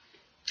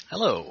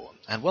Hello,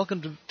 and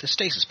welcome to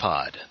Stasis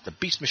Pod, the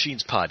Beast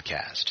Machines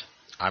podcast.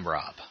 I'm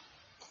Rob.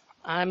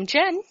 I'm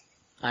Jen.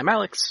 I'm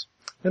Alex.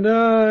 And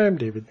I'm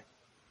David.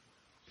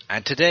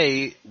 And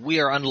today,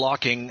 we are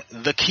unlocking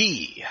the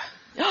key.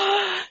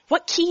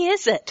 What key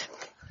is it?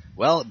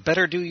 Well,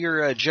 better do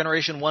your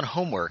Generation 1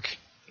 homework,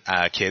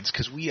 kids,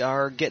 because we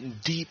are getting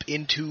deep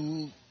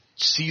into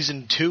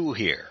Season 2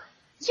 here.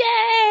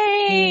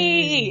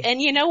 Yay!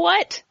 And you know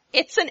what?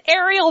 It's an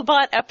Aerial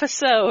Bot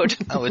episode.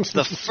 Oh, it's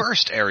the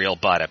first Aerial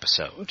Bot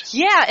episode.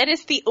 Yeah, it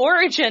is the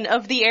origin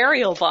of the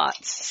Aerial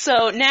Bots.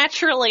 So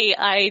naturally,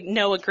 I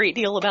know a great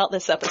deal about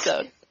this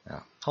episode. Oh,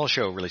 the whole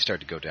show really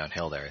started to go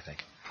downhill there, I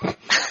think.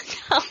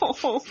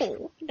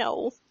 Oh,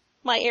 no.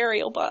 My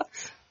Aerial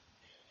Bots.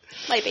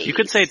 My baby. You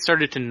could say it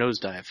started to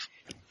nosedive.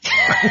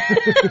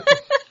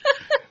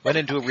 Went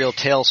into a real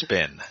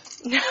tailspin.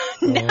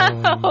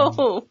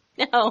 No.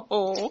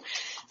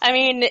 I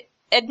mean,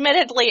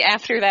 admittedly,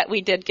 after that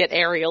we did get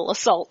Aerial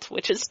Assault,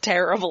 which is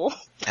terrible.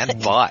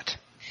 And Bot.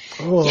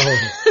 Oh.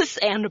 Yes,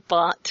 and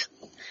Bot.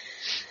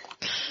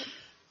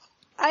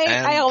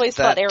 I always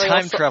thought Aerial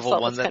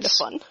Assault was kind of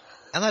fun.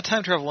 And that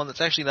time travel one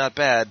that's actually not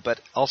bad,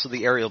 but also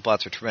the aerial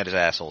bots are tremendous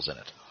assholes in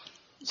it.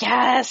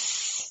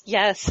 Yes.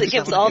 It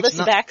gives all this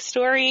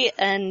backstory,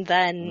 and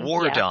then...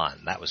 War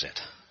Dawn, that was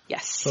it.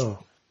 Yes.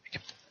 Oh.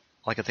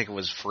 All I could think it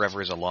was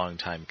Forever is a Long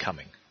Time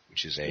Coming,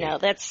 which is No,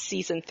 that's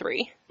Season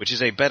 3. Which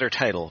is a better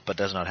title, but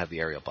does not have the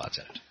aerial bots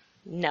in it.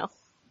 No.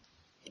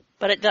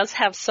 But it does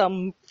have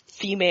some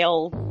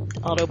female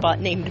Autobot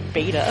named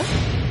Beta.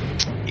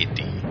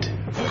 Indeed.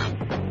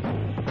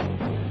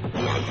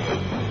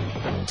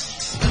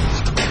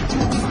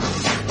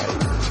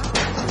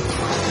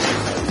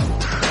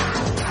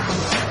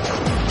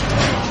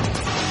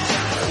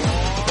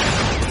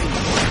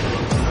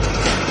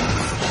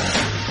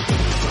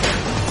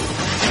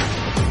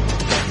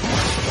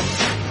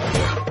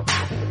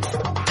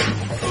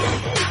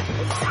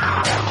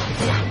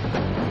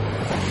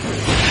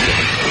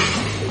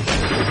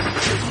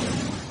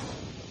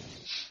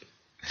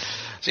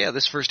 So yeah,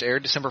 this first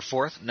aired December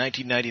 4th,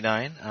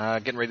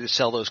 1999. Getting ready to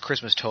sell those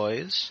Christmas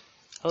toys.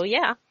 Oh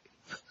yeah.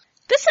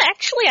 This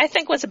actually, I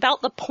think, was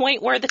about the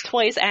point where the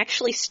toys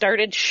actually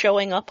started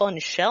showing up on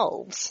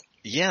shelves.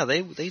 Yeah,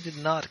 they did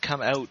not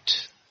come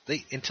out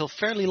until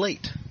fairly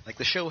late. Like,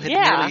 the show had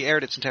nearly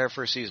aired its entire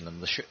first season, and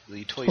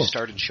the toys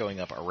started showing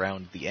up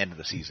around the end of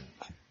the season.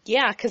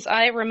 Yeah, because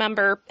I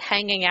remember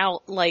hanging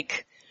out,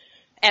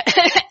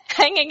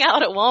 hanging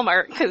out at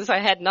Walmart because I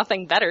had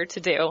nothing better to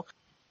do.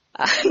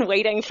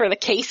 Waiting for the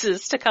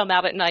cases to come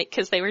out at night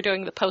because they were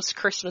doing the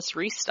post-Christmas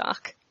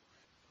restock.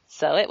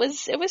 So it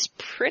was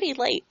pretty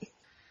late.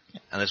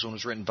 And this one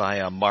was written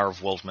by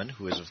Marv Wolfman,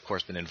 who has, of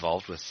course, been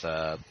involved with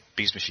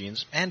Beast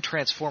Machines and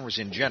Transformers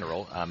in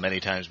general many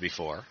times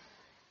before.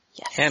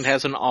 Yes. And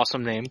has an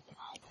awesome name.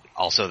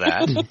 Also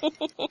that.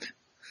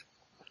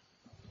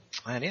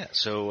 And yeah,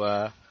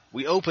 so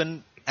we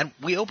open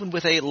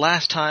with a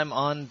last time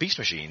on Beast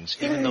Machines,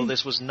 even though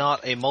this was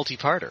not a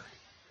multi-parter.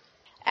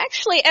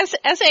 Actually,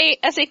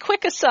 as a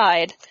quick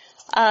aside,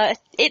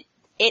 it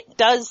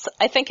does,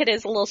 I think it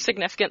is a little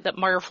significant that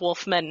Marv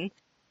Wolfman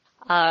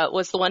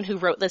was the one who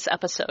wrote this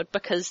episode,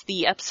 because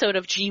the episode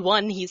of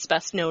G1 he's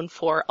best known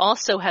for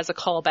also has a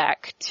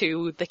callback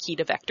to the key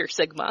to Vector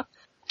Sigma.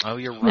 Oh,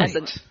 you're right.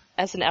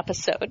 As an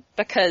episode,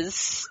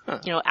 because,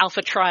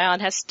 Alpha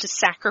Trion has to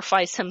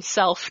sacrifice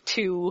himself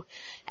to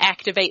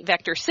activate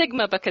Vector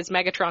Sigma because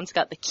Megatron's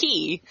got the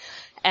key.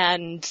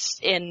 And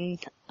in,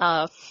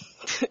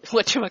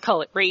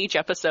 Rage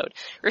episode,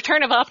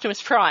 Return of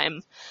Optimus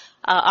Prime,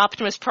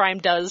 Optimus Prime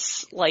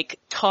does,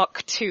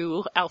 talk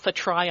to Alpha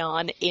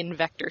Trion in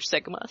Vector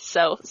Sigma.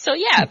 So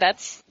yeah,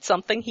 that's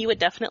something he would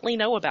definitely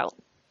know about.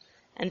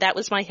 And that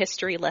was my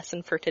history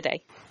lesson for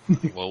today.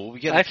 Well, we'll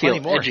be getting plenty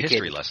more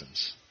history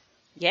lessons.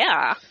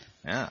 Yeah.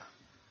 Yeah.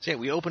 So yeah,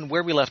 we open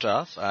where we left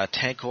off.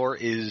 Tankor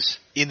is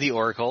in the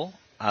Oracle.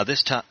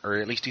 This time, or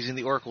at least he's in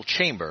the Oracle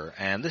chamber,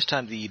 and this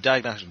time the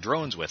diagnostic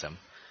drone's with him.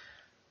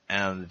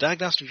 And the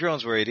diagnostic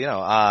drone's worried,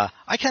 I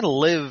kind of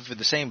live in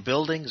the same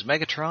building as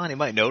Megatron. He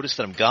might notice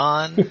that I'm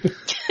gone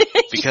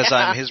because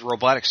I'm his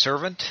robotic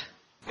servant.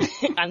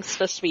 I'm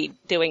supposed to be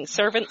doing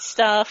servant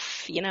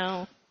stuff,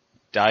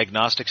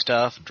 Diagnostic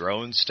stuff,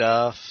 drone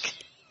stuff.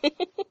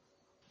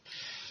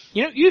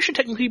 You should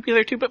technically be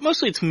there too, but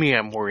mostly it's me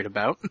I'm worried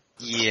about.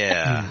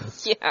 Yeah.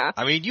 Yeah.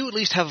 I mean, you at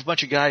least have a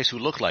bunch of guys who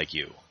look like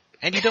you.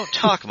 And you don't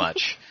talk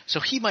much,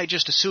 so he might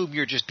just assume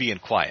you're just being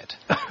quiet.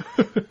 Yeah,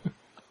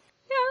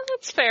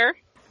 that's fair.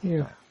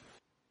 Yeah.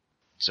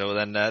 So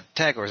then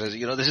Tankor says,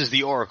 this is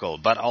the Oracle,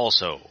 but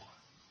also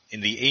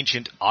in the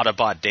ancient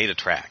Autobot data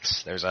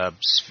tracks, there's a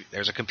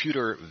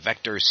computer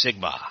Vector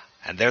Sigma,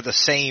 and they're the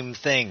same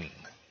thing.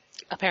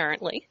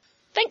 Apparently.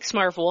 Thanks,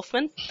 Marv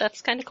Wolfman.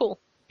 That's kind of cool.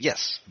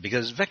 Yes,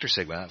 because Vector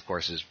Sigma, of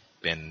course, has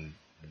been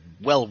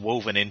well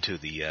woven into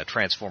the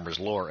Transformers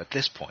lore at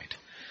this point.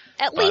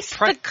 At least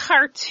the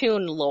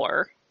cartoon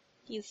lore.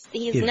 He's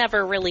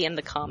never really in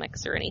the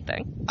comics or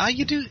anything.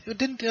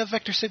 Didn't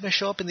Vector Sigma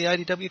show up in the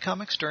IDW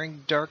comics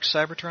during Dark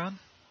Cybertron?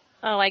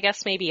 Oh, I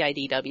guess maybe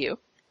IDW.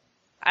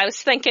 I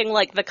was thinking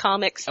like the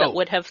comics that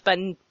would have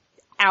been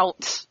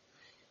out,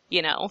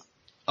 you know.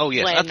 Oh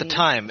yes, when... at the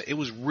time it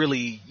was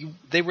really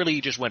they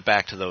really just went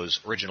back to those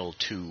original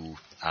two,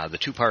 the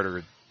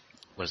two-parter.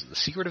 Was it The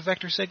Secret of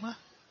Vector Sigma?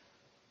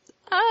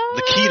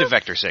 The Key to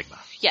Vector Sigma.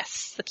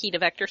 Yes, The Key to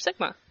Vector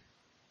Sigma.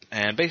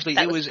 And basically,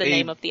 that it was the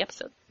name of the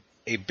episode.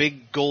 A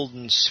big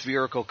golden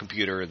spherical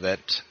computer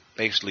that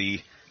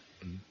basically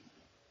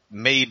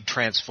made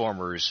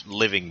Transformers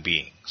living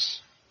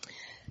beings.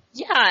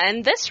 Yeah,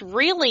 and this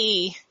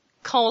really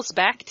calls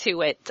back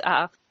to it.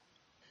 A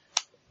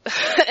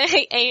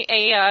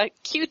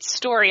cute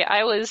story.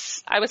 I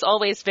was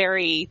always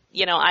very,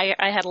 you know,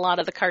 I had a lot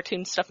of the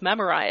cartoon stuff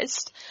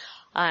memorized,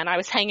 and I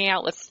was hanging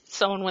out with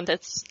someone when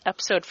this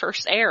episode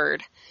first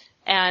aired,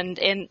 and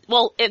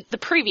the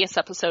previous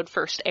episode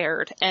first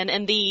aired, and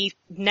in the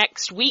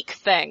next week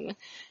thing,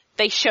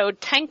 they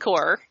showed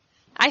Tankor.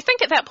 I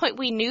think at that point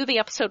we knew the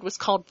episode was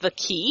called The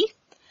Key,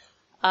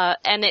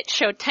 and it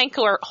showed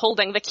Tankor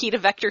holding the key to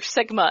Vector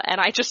Sigma,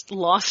 and I just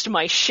lost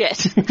my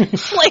shit.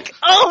 Like,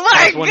 oh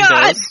my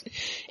god!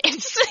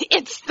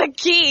 It's the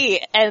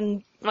key!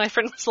 And my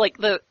friend was like,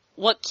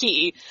 what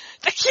key?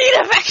 The key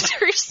to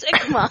Vector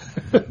Sigma!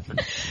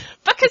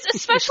 Because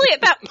especially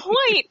at that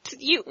point,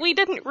 we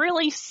didn't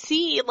really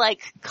see,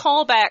 like,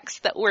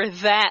 callbacks that were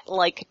that,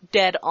 like,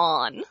 dead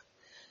on.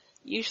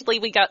 Usually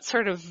we got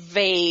sort of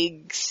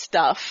vague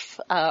stuff.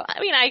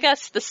 I mean, I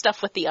guess the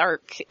stuff with the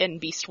Ark in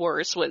Beast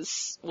Wars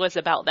was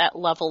about that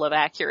level of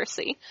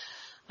accuracy.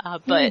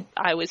 But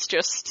I was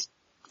just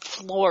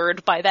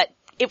floored by that.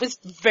 It was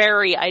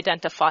very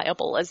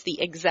identifiable as the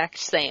exact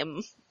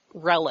same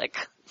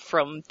relic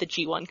from the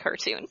G1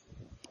 cartoon.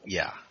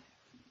 Yeah.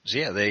 So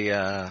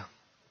yeah,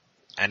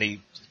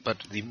 but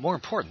the more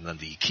important than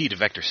the key to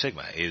Vector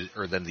Sigma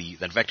than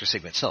Vector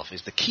Sigma itself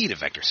is the key to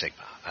Vector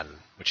Sigma,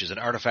 which is an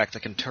artifact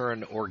that can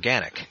turn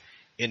organic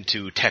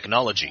into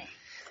technology.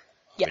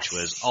 Yes. Which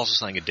was also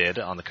something it did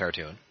on the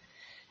cartoon.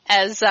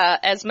 As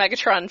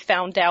Megatron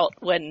found out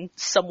when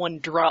someone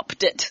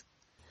dropped it.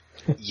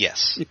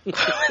 Yes.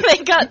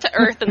 They got to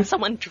Earth and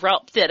someone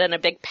dropped it and a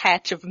big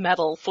patch of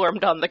metal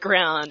formed on the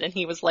ground and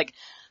he was like,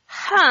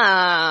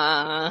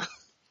 huh.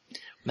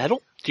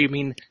 Metal? Do you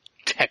mean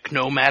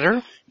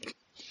techno-matter?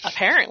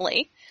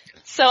 Apparently.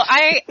 So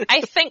I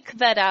think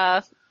that,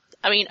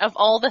 I mean, of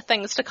all the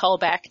things to call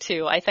back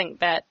to, I think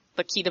that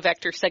the key to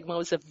Vector Sigma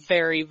was a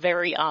very,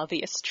 very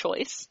obvious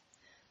choice.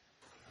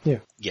 Yeah.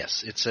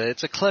 Yes, it's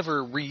a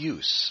clever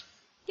reuse.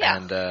 Yeah.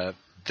 And,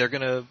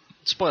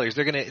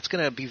 it's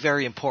gonna be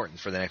very important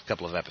for the next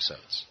couple of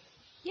episodes.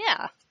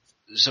 Yeah.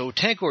 So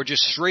Tankor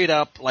just straight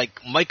up,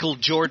 like Michael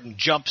Jordan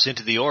jumps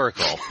into the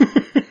Oracle.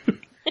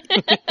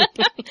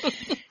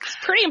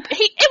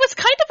 It was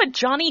kind of a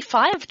Johnny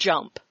Five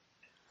jump.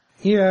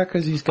 Yeah,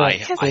 because he's got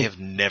I have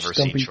never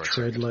seen stumpy Short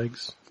tread Circuit.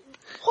 legs.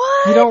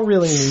 What? You don't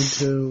really need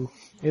to.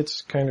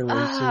 It's kind of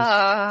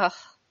racist.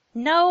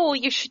 No,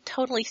 you should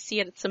totally see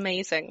it. It's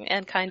amazing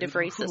and kind of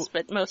racist,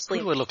 but mostly...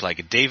 Who would it look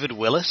like? David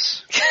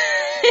Willis?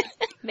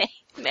 Maybe.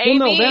 Well,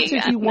 no, that's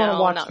if you want to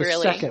watch the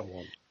really. second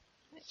one.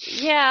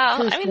 Yeah,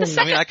 I mean, the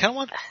second... I kind of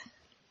want...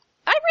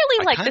 I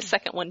really like the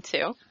second one,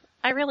 too.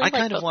 I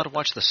kind of want to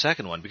watch the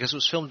second one because it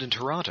was filmed in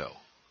Toronto.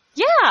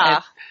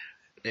 Yeah.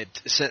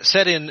 It's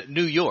set in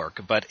New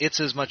York, but it's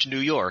as much New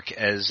York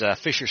as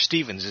Fisher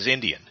Stevens is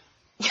Indian.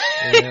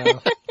 Yeah.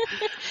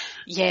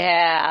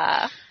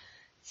 Yeah.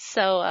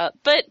 So,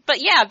 but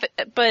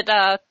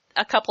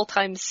a couple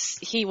times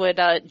he would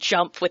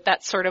jump with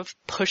that sort of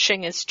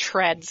pushing his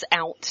treads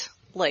out,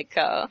 like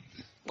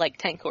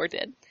Tankor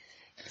did.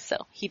 So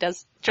he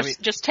does.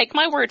 Just take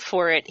my word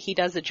for it. He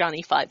does a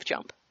Johnny Five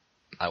jump.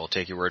 I will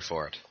take your word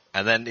for it.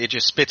 And then it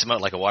just spits him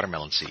out like a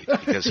watermelon seed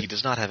because he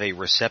does not have a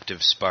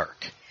receptive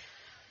spark.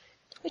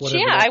 Which,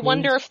 I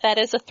wonder if that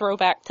is a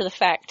throwback to the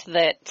fact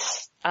that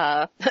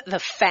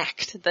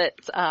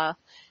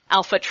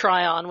Alpha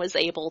Trion was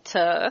able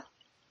to,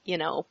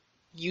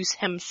 use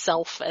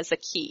himself as a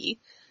key.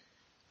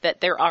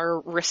 That there are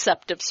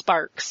receptive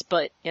sparks,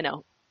 but,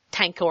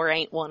 Tankor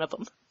ain't one of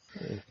them.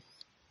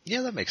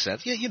 Yeah, that makes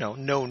sense. Yeah,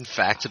 known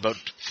facts about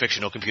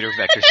fictional computer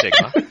Vector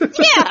Sigma.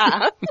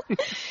 Yeah!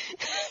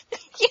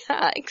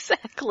 Yeah,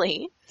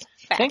 exactly.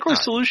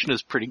 Tankor's solution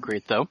is pretty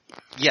great, though.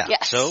 Yeah,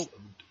 yes. So,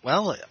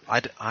 well,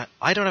 I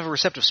don't have a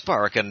receptive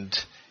spark, and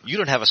you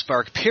don't have a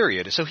spark,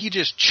 period, so he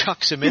just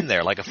chucks him in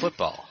there like a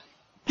football.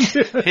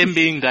 Him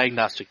being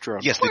Diagnostic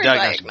Drone. Yes, Poor the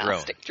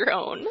Diagnostic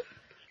Drone.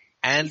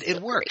 And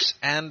it works.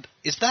 And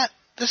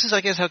this is,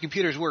 I guess, how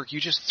computers work. You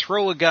just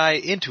throw a guy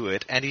into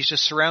it, and he's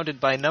just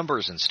surrounded by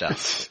numbers and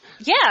stuff.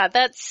 Yeah,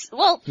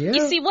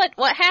 you see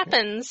what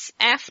happens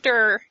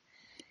after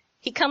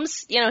he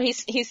comes,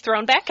 he's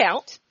thrown back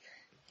out.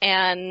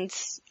 And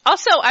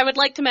also, I would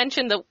like to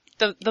mention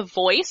the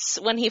voice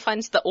when he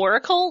finds the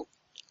Oracle.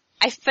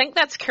 I think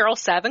that's Carol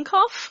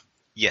Savinkoff.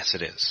 Yes,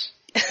 it is.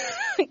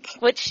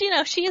 Which,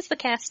 she is the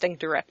casting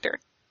director.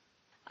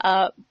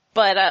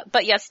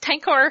 But yes,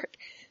 Tankor,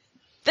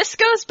 this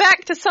goes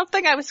back to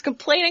something I was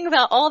complaining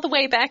about all the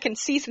way back in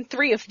season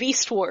 3 of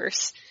Beast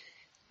Wars.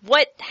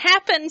 what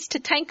happens to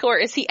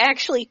Tankor is he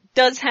actually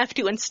does have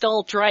to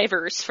install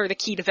drivers for the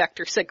key to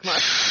Vector Sigma.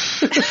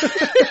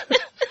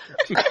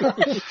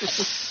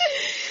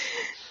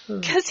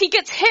 Because he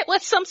gets hit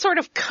with some sort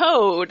of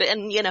code,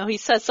 and, he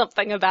says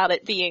something about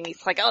it being,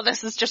 he's like, oh,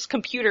 this is just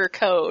computer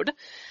code.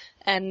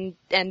 And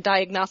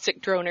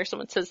Diagnostic Drone or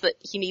someone says that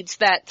he needs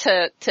that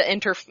to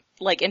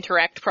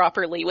interact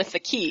properly with the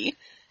key.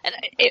 And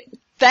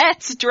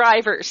that's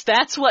drivers.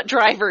 That's what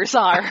drivers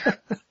are.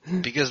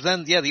 Because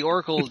then, the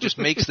Oracle just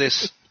makes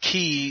this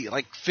key,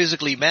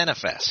 physically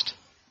manifest.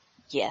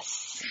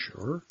 Yes.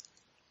 Sure.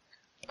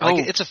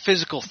 It's a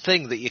physical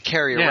thing that you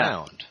carry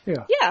around.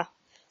 Yeah. Yeah.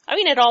 I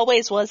mean, it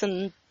always was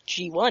in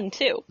G1,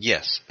 too.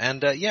 Yes.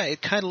 And,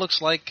 it kind of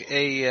looks like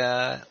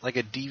a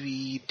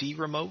DVD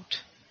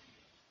remote.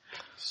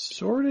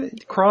 Sort of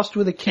crossed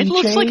with a keychain. It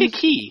looks like a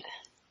key.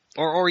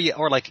 Or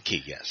like a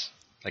key, yes.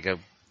 Like a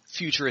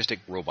futuristic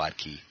robot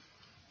key.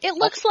 It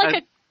looks like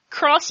a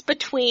cross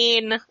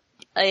between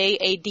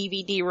a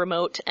DVD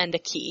remote and a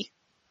key.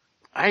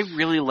 I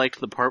really liked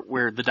the part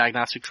where the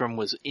diagnostic drum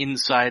was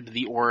inside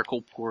the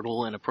Oracle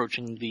portal and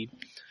approaching the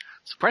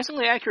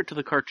surprisingly accurate to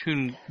the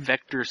cartoon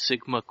Vector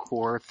Sigma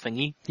core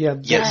thingy. Yeah,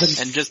 yes.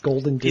 The and just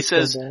golden he disco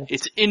says ball.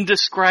 it's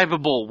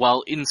indescribable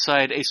while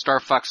inside a Star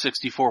Fox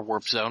 64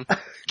 warp zone.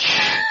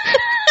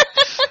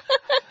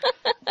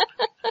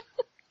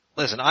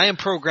 Listen, I am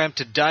programmed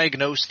to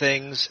diagnose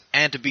things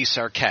and to be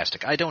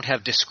sarcastic. I don't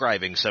have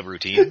describing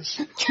subroutines.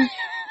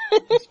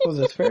 I suppose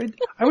that's fair.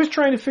 I was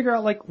trying to figure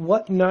out,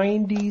 what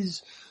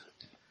 90s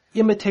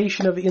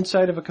imitation of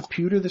inside of a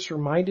computer this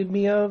reminded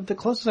me of. The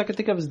closest I could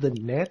think of is the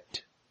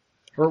Net.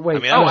 Or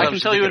wait. I can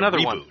tell you another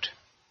reboot. one.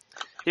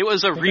 It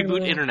was a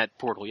reboot internet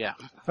portal, yeah.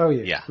 Oh,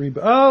 yeah. Yeah.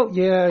 Reboot. Oh,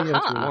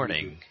 yeah.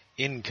 Warning,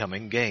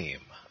 incoming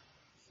game.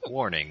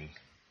 Warning,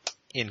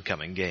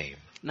 incoming game.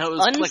 No, it was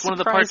like one of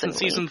the parts in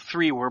season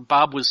 3 where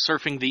Bob was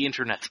surfing the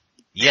internet.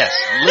 Yes,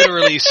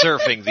 literally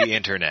surfing the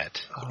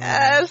internet.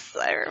 Yes,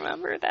 I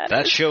remember that.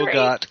 That show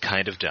got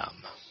kind of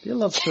dumb. You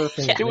love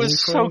surfing. Yeah. It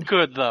was so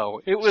good,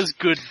 though. It was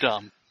good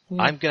dumb.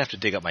 Yeah. I'm gonna have to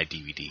dig up my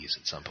DVDs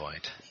at some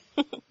point.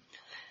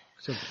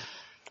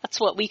 That's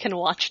what we can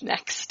watch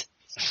next.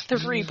 The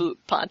Reboot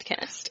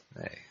podcast.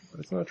 Hey.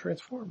 But it's not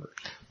Transformers.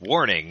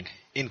 Warning,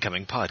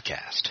 incoming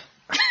podcast.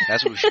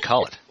 That's what we should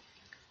call it.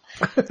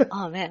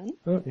 Oh, man.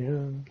 Oh,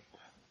 yeah.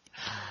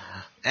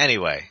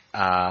 Anyway,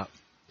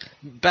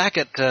 back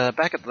at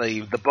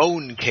the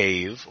Bone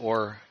Cave,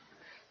 or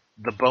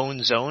the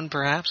Bone Zone,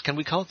 perhaps? Can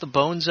we call it the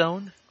Bone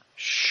Zone?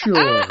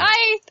 Sure.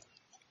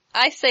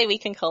 I say we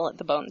can call it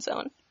the Bone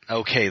Zone.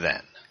 Okay,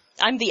 then.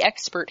 I'm the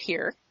expert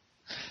here.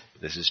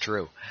 This is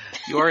true.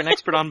 You are an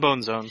expert on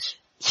bone zones.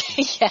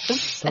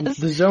 Yes.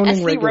 The zoning As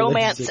the regulates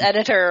romance it.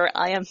 editor,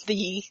 I am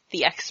the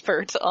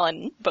expert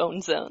on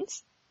bone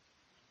zones.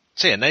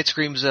 So yeah, Night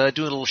Scream's doing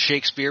a little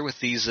Shakespeare with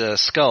these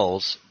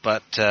skulls,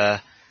 but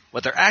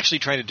what they're actually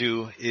trying to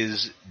do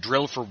is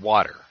drill for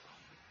water.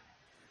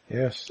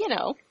 Yes.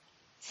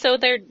 So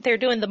they're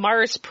doing the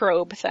Mars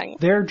probe thing.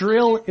 Their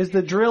drill is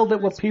the drill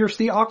that will pierce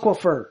the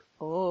aquifer.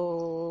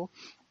 Oh.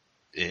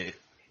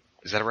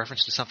 Is that a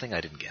reference to something?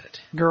 I didn't get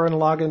it. Gurren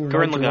Lagann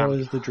Lagann.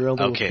 is the drill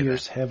that Okay, will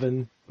pierce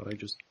heaven. But I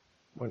just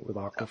went with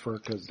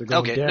aquifer because they're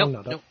going Okay, down,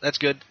 no, not up. that's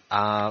good.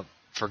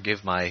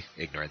 Forgive my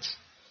ignorance.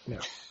 No.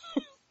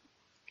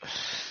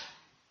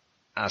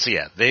 So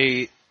yeah,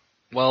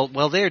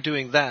 while they're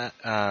doing that,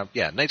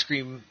 Night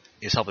Scream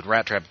is helping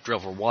Rat Trap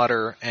drill for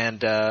water,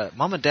 and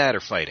Mom and Dad are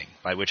fighting,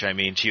 by which I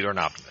mean Cheetor and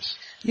Optimus.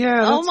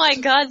 Yeah. Oh my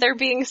god, they're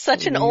being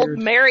such an old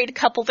married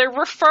couple. They're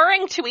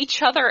referring to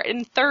each other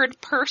in third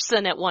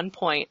person at one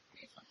point.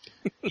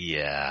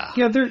 Yeah.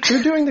 Yeah, they're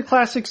doing the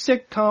classic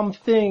sitcom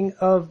thing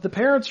of the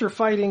parents are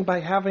fighting by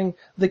having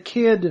the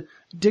kid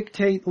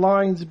dictate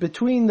lines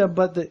between them,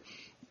 but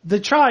the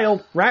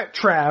child, Rat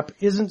Trap,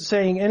 isn't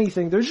saying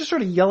anything. They're just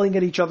sort of yelling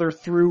at each other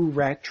through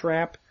Rat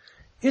Trap.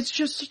 It's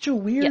just such a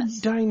weird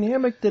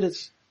dynamic that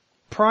it's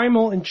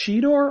Primal and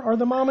Cheetor are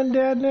the mom and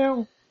dad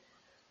now.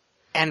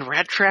 And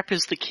Rat Trap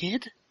is the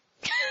kid?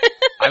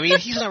 I mean,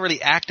 he's not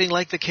really acting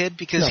like the kid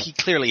because he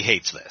clearly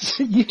hates this.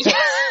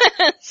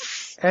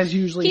 Yes. As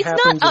usually He's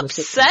happens not in a sitcom.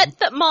 upset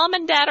that Mom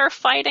and Dad are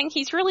fighting.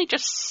 He's really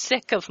just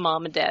sick of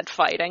Mom and Dad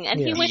fighting, and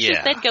he wishes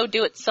they'd go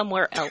do it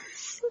somewhere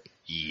else.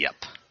 Yep.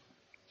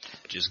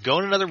 Just go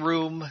in another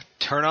room,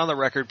 turn on the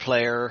record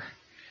player,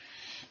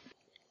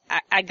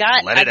 I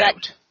got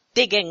out.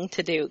 digging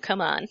to do.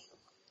 Come on.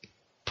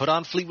 Put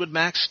on Fleetwood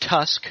Mac's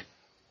Tusk,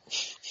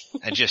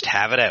 and just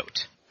have it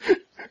out.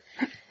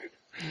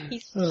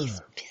 He's busy.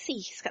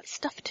 He's got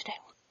stuff to do.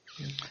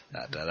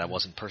 That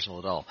wasn't personal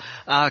at all.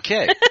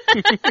 Okay.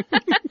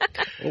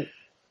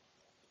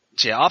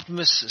 So yeah,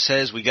 Optimus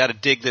says we gotta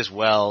dig this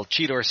well.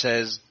 Cheetor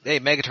says, hey,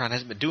 Megatron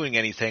hasn't been doing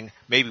anything.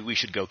 Maybe we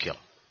should go kill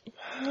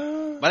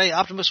him. But hey,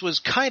 Optimus was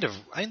kind of,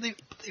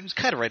 he was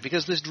kind of right,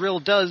 because this drill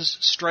does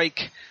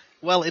strike,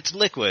 well, it's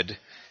liquid.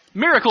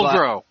 Miracle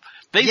Grow!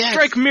 They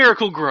strike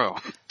Miracle Grow!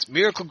 It's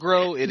Miracle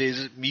Grow, it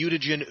is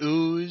Mutagen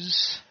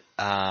Ooze,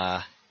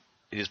 it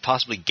is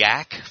possibly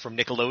Gak from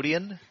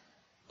Nickelodeon.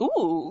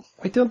 Ooh,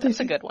 I don't think that's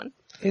a good one.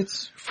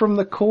 It's from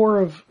the core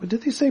of,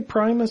 did they say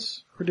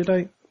Primus? Or did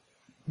I,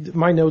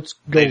 my notes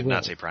go They did wrong.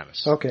 not say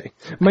Primus. Okay.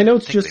 My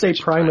notes think just they say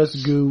mentioned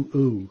Primus Primus. goo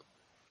ooh.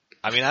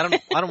 I mean, I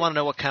don't want to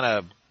know what kind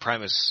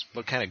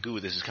of goo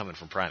this is coming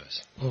from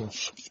Primus.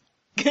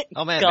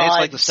 Oh man, maybe it's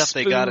like the stuff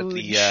they got at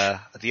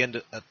the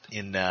end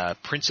in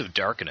Prince of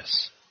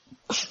Darkness.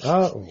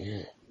 Oh.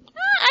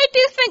 I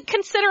do think,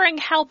 considering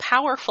how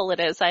powerful it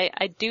is, I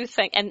do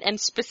think, and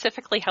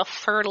specifically how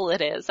fertile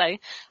it is, I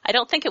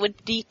don't think it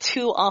would be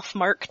too off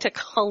mark to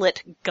call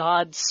it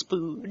God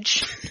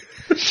Spooge.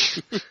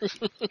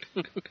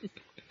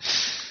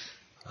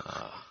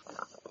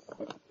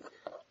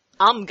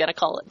 I'm gonna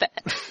call it that.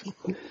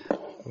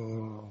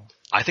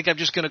 I think I'm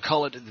just going to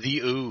call it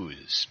the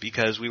Ooze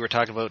because we were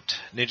talking about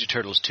Ninja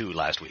Turtles 2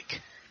 last week.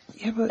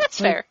 Yeah, but That's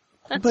fair.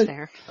 That's but,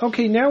 fair.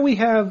 Okay, now we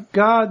have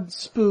God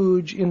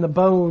Spooge in the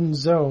Bone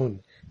Zone.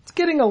 It's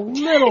getting a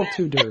little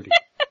too dirty.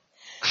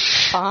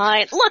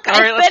 Fine. Look, All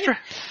right, let's try.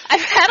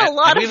 I've had a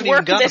lot we of haven't even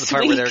work gotten to this the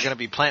part week. where they're going to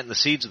be planting the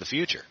seeds of the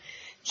future.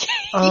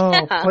 Oh,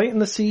 Yeah. planting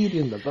the seed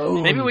in the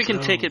Bone Maybe we can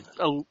Zone. take it.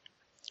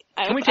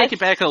 Can we take it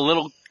back a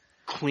little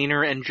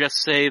cleaner and just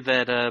say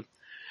that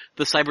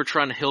the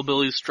Cybertron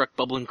hillbillies struck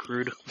Bubbling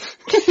Crude?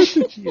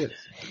 Yes.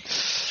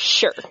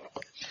 Sure.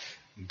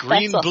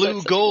 Green, That's also blue,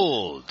 acceptable.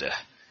 gold.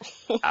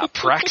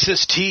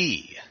 Praxis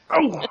T.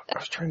 Oh, I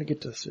was trying to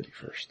get to the city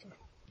first.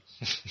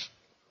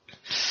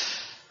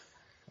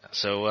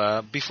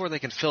 So before they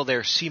can fill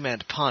their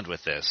cement pond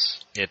with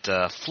this, it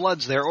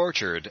floods their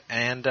orchard,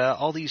 and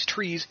all these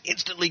trees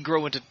instantly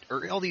grow into,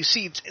 or all these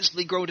seeds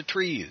instantly grow into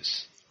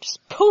trees. Just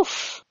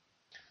poof.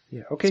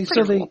 Yeah. Okay, It's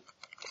so pretty cool.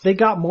 they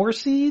got more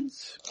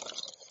seeds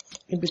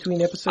in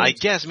between episodes. I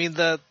guess. I mean,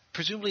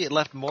 presumably it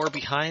left more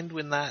behind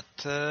when that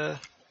or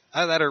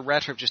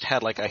Rattrap just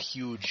had like a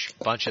huge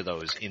bunch of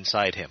those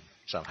inside him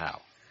somehow.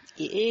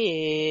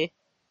 Yeah.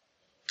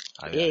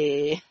 I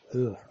Yeah.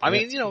 Ugh, I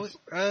mean, that's- you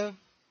know,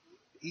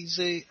 he's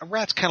a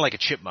rat's kind of like a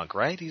chipmunk,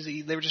 right?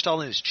 They were just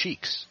all in his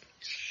cheeks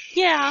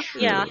Yeah,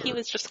 he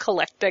was just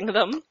collecting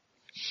them.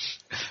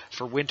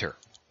 for winter.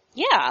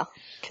 Yeah,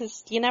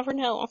 because you never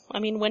know. I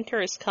mean, winter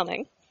is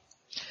coming.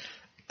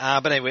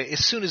 But anyway,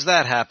 as soon as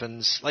that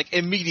happens, like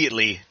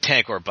immediately,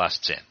 Tankor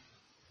busts in.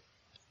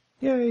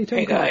 Yay,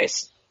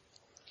 Tankor.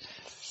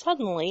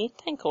 Suddenly,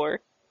 Tankor.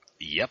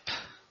 Yep,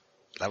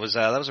 that was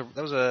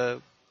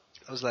that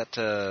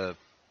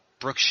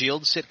Brooke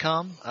Shields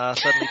sitcom.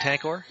 Suddenly,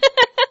 Tankor.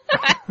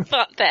 I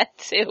thought that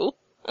too.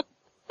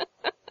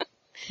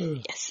 Hmm.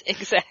 Yes,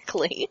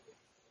 exactly.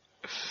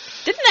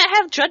 Didn't that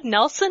have Judd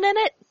Nelson in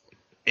it?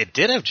 It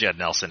did have Judd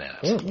Nelson in it.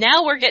 Oh.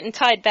 Now we're getting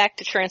tied back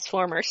to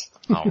Transformers.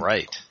 All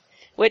right.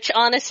 Which,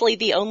 honestly,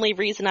 the only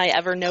reason I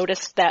ever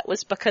noticed that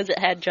was because it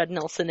had Judd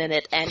Nelson in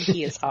it, and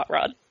he is Hot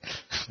Rod.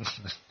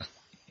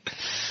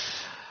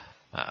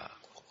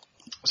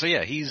 So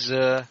yeah,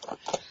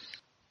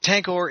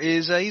 Tankor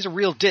is he's a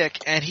real dick,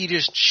 and he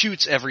just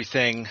shoots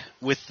everything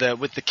with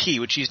the key,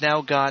 which he's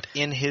now got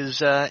in his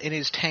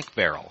tank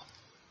barrel,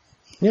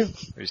 Yeah.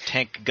 or his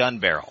tank gun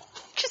barrel.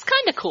 Which is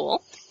kinda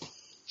cool.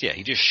 Yeah,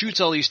 he just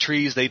shoots all these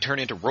trees. They turn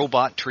into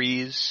robot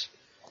trees.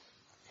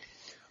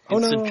 Oh,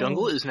 Instant no.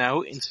 Jungle is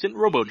now Instant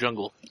Robo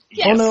Jungle.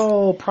 Yes. Oh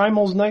no,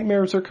 Primal's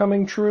nightmares are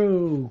coming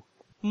true.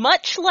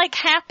 Much like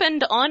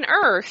happened on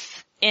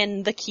Earth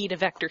in the Key to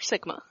Vector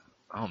Sigma.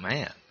 Oh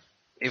man,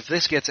 if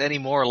this gets any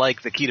more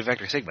like the key to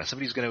Vector Sigma,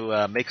 somebody's going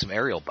to make some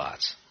aerial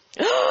bots.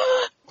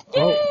 Oh.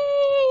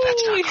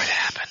 That's not going to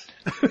happen.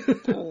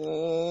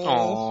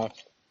 Aww.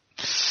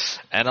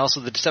 And also,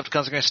 the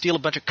Decepticons are going to steal a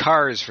bunch of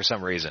cars for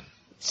some reason.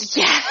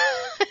 Yes!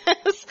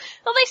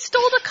 Well, they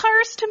stole the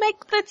cars to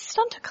make the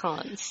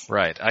Stunticons.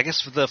 Right. I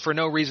guess for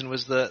no reason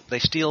was they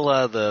steal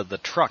the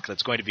truck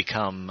that's going to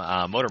become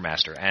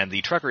Motormaster, and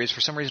the trucker is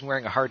for some reason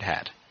wearing a hard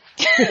hat.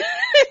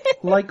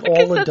 Like all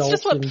Because that's adults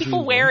just what in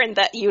people G1. wear in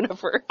that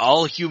universe.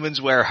 All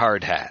humans wear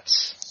hard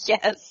hats.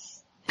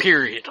 Yes.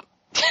 Period.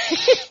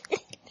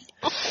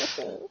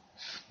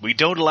 We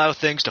don't allow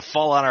things to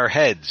fall on our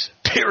heads.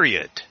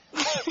 Period.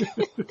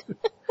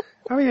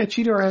 Oh yeah,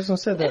 Cheetor hasn't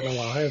said that in a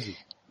while, has he?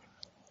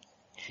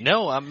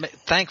 No,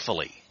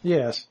 thankfully.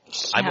 Yes.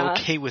 I'm Yeah.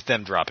 okay with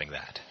them dropping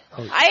that.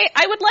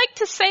 I would like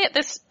to say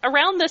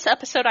around this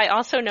episode I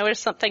also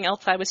noticed something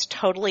else I was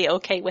totally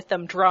okay with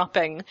them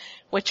dropping,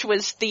 which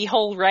was the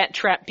whole Rat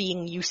Trap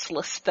being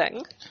useless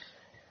thing.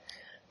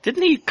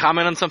 Didn't he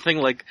comment on something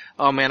like,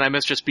 "Oh man, I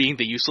miss just being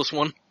the useless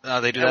one"?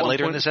 They do At that one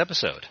later in point? this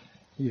episode.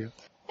 Yeah.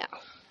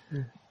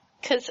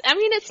 Cause, I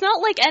mean, it's not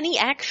like any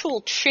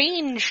actual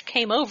change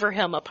came over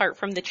him apart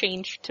from the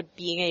change to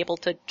being able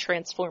to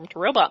transform to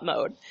robot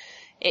mode.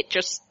 It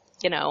just,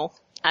 I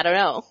don't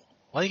know.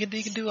 Well, you can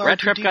do Rat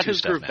Trap R2-D2 got his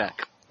stuff groove now.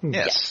 back.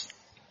 Yes.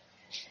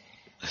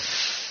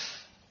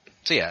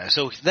 So yeah,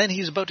 so then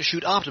he's about to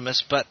shoot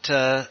Optimus,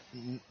 but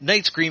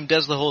Night Scream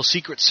does the whole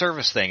Secret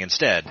Service thing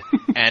instead,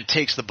 and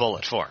takes the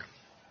bullet for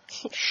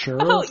him. Sure.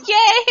 Oh,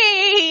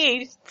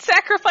 yay!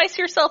 Sacrifice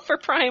yourself for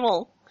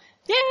Primal.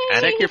 Yay! And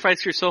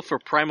Sacrifice yourself for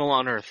Primal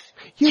on Earth.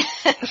 You're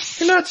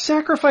not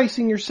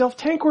sacrificing yourself.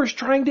 Tankor's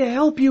trying to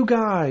help you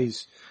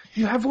guys.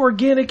 You have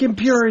organic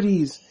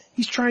impurities.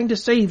 He's trying to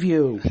save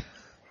you.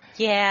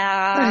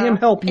 Yeah. Let him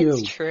help you.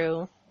 It's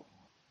true.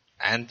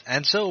 And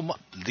so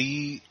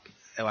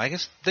I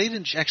guess they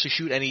didn't actually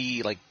shoot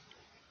any, like,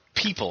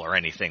 people or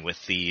anything with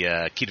the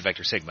Keto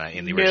Vector Sigma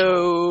in the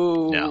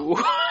original.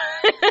 No.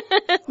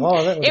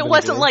 Oh, that It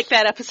wasn't like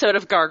that episode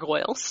of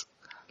Gargoyles.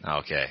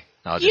 Okay.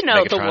 No, You just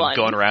know the Megatron one.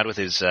 going around with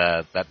his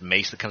that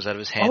mace that comes out of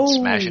his hand, Oh.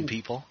 smashing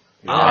people.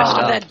 Oh, Messed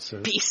up.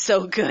 that'd be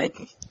so good.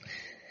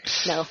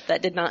 No,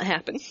 that did not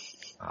happen.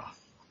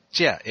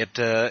 So yeah,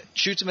 it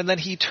shoots him, and then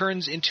he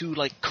turns into,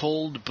 like,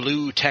 cold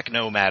blue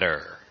techno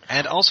matter.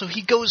 And also,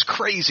 he goes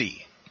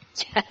crazy.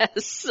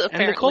 Yes, apparently.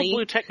 And the cold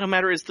blue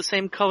technomatter is the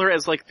same color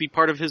as, like, the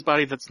part of his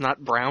body that's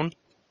not brown.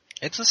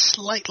 It's a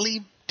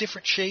slightly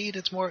different shade.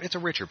 It's a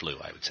richer blue,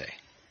 I would say.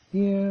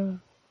 Yeah.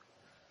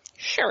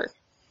 Sure.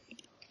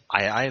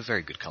 I have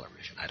very good color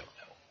vision. I don't know.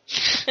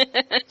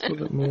 A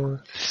little bit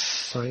more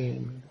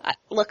cyan.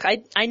 Look,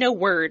 I know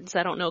words,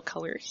 I don't know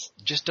colors.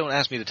 Just don't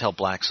ask me to tell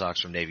black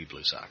socks from navy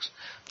blue socks.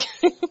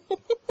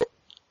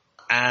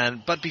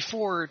 But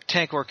before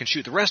Tankor can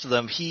shoot the rest of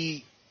them,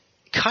 he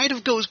kind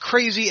of goes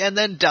crazy and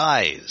then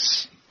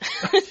dies.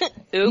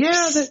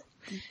 Oops.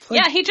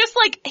 Yeah, Yeah, he just,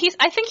 like,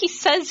 I think he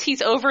says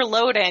he's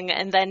overloading,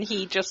 and then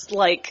he just,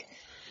 like,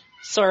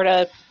 sort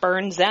of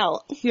burns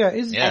out. yeah.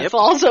 And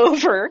falls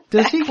over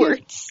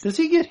backwards. Does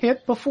he get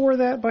hit before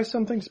that by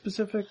something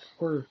specific,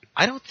 or?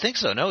 I don't think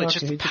so. No, it's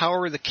Okay, just the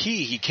power of the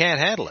key. He can't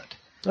handle it.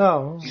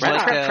 Oh, He's Rat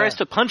like, Trap tries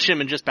to punch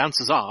him and just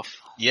bounces off.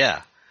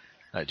 Yeah.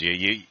 What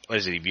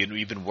is it?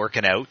 You've been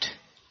working out?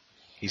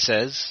 He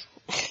says.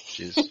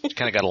 She's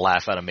kind of got a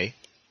laugh out of me.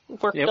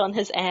 Worked on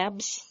his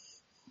abs.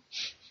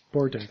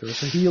 poor Tanker.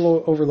 So he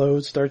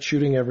overloads, starts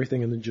shooting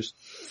everything, and then just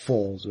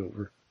falls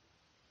over.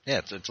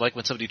 Yeah, it's like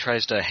when somebody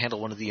tries to handle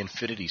one of the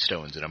Infinity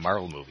Stones in a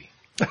Marvel movie.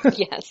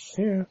 Yes.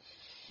 Yeah.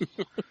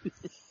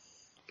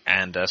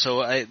 And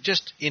so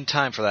just in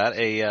time for that,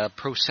 a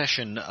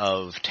procession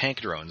of tank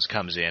drones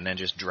comes in and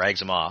just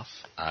drags him off,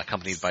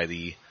 accompanied by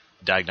the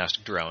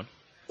diagnostic drone.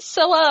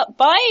 So,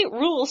 by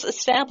rules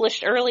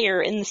established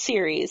earlier in the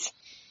series,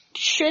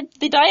 should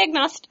the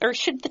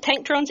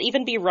tank drones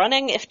even be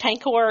running if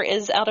Tankor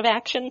is out of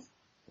action?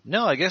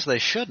 No, I guess they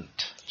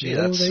shouldn't. Gee,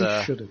 No, that's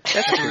they shouldn't.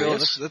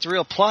 that's a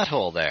real plot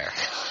hole there.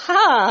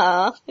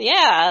 Huh.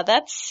 Yeah,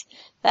 that's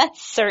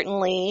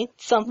certainly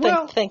something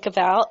Well, to think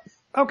about.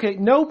 Okay,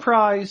 no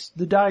prize.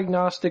 The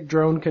diagnostic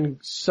drone can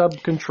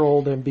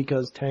sub-control them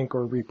because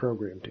Tankor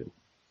reprogrammed him.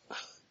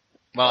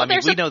 Well, I mean,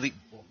 there's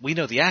we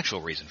know the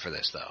actual reason for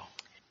this, though.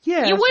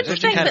 Yeah. You would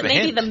there's think kind that of a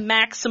maybe hint. the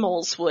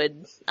Maximals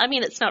would. I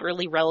mean, it's not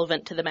really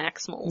relevant to the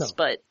Maximals, No.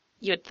 but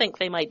you'd think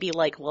they might be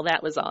like, well,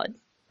 that was odd.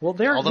 Well,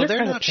 Although they're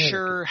kind of not panicking.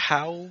 sure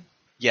how.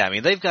 Yeah, I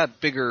mean, they've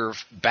got bigger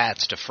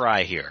bats to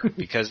fry here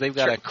because they've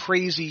got a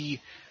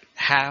crazy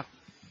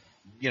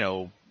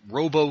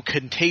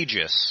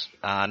robo-contagious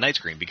Night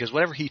Scream, because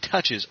whatever he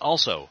touches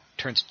also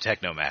turns to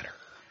techno matter.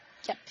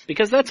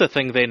 Because that's a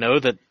thing they know,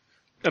 that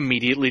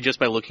immediately just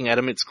by looking at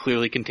him it's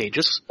clearly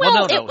contagious.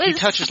 Well, no. it was... He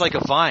touches like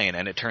a vine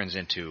and it turns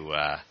into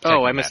Oh,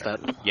 techno I missed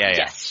matter. that. Yeah.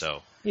 Yes.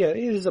 So Yeah, it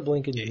is a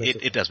blink and you miss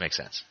it. it does make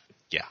sense.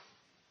 Yeah.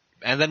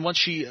 And then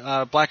once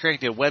Black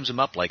Arachnia webs him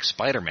up like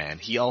Spider-Man,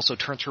 he also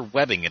turns her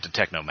webbing into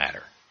techno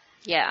matter.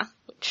 Yeah,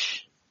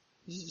 which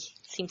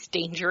seems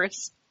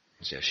dangerous.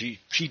 So she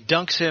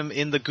dunks him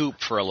in the goop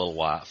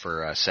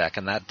for a sec,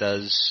 and that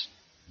does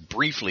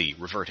briefly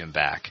revert him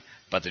back,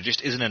 but there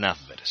just isn't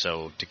enough of it.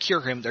 So to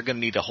cure him, they're going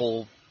to need a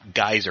whole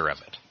geyser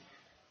of it.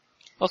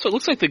 Also, it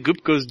looks like the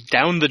goop goes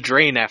down the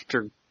drain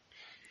after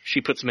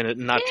she puts him in it,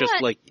 and not just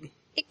like...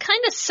 It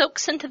kind of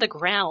soaks into the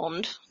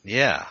ground.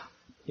 Yeah.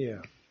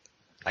 Yeah.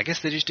 I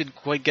guess they just didn't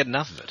quite get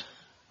enough of it.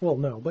 Well,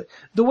 no, but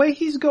the way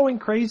he's going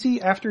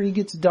crazy after he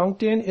gets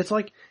dunked in, it's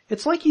like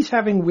he's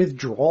having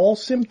withdrawal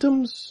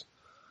symptoms.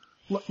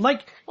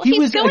 Like Well, he he's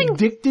was going-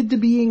 addicted to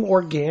being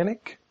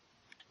organic.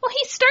 Well,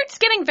 he starts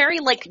getting very,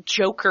 like,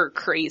 Joker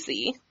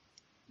crazy.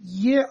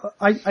 Yeah,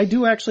 I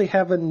do actually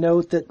have a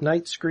note that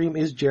Night Scream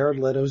is Jared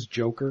Leto's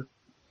Joker.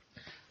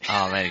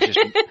 Oh man, he's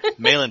just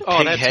mailing Oh,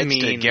 pig that's heads to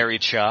mean. Gary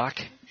Chalk.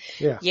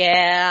 Yeah.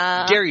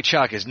 Yeah. Gary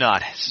Chalk is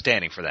not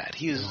standing for that.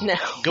 He is No.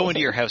 going to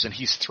your house and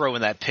he's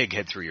throwing that pig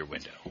head through your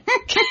window.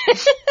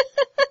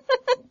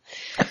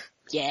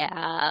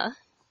 Yeah.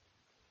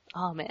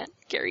 Oh man,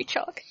 Gary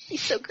Chalk.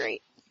 He's so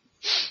great.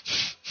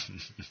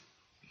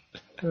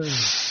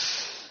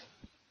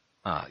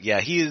 Yeah,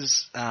 he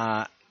is,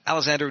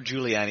 Alessandro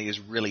Giuliani is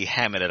really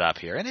hamming it up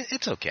here, and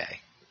it's okay.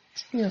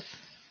 Yeah.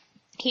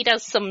 He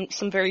does some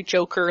very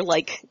Joker,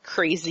 like,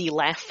 crazy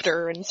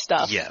laughter and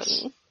stuff.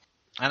 Yes.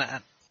 And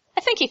And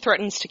I think he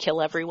threatens to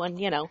kill everyone,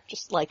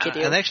 just like you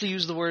do. and they actually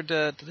use the word,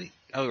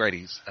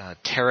 he's,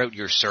 tear out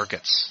your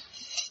circuits.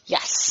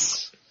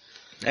 Yes.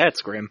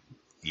 That's grim.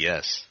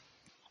 Yes.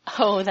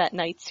 Oh, that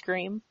Night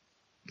Scream.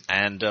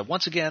 And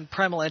once again,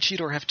 Primal and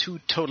Cheetor have two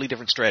totally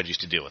different strategies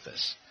to deal with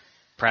this.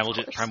 Primal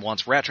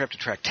wants Rat Trap to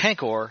track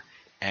Tankor,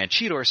 and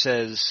Cheetor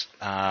says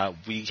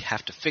we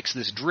have to fix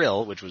this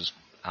drill, which was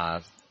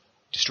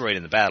destroyed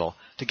in the battle,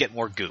 to get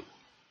more goo.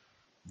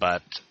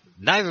 But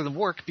neither of them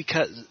work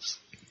because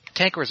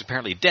Tankor is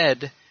apparently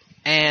dead,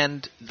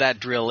 and that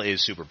drill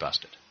is super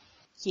busted.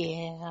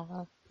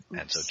 Yeah.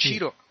 And so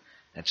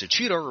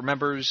Cheetor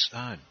remembers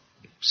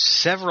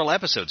several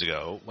episodes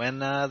ago when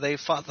they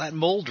fought that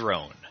mole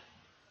drone.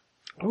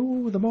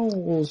 Oh, the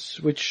moles,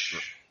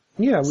 which,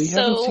 yeah, we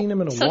haven't seen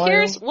them in a while. So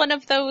here's one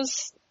of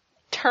those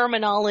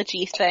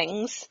terminology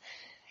things.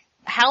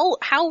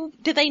 How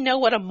do they know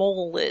what a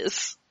mole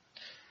is?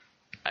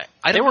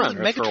 I don't were know on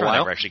that Earth for a Megatron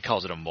while. ever actually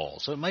calls it a mole,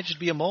 so it might just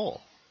be a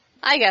mole.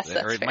 I guess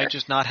that's Or it fair. might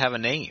just not have a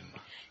name.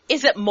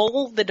 Is it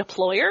Mole the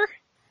Deployer?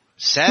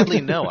 Sadly,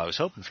 no. I was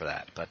hoping for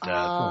that, but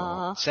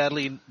Aw.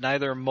 sadly,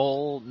 neither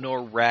Mole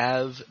nor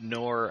Rav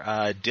nor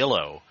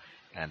Dillo,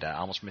 and I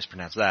almost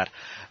mispronounced that,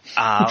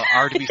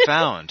 are to be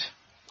found.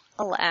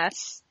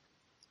 Alas.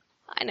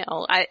 I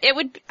know.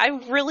 I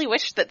really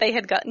wish that they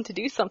had gotten to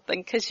do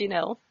something, because,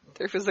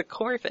 there was a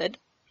Corvid.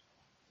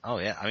 Oh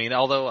yeah, I mean,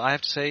 although I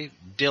have to say,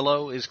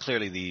 Dillo is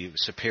clearly the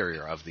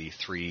superior of the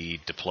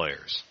three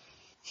deployers.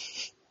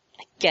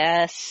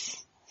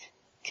 Guess.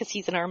 Because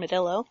he's an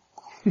armadillo.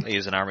 He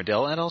is an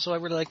armadillo, and also I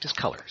really liked his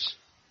colors.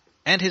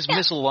 And his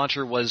missile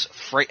launcher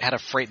had a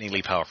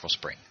frighteningly powerful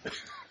spring.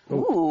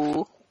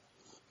 Ooh.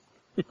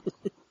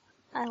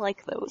 I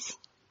like those.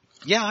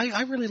 Yeah,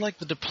 I really like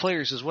the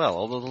deployers as well,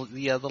 although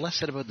the less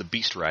said about the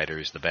Beast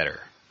Riders, the better.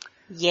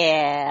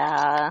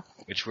 Yeah.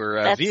 Which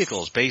were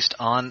vehicles based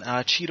on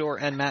Cheetor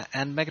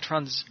and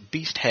Megatron's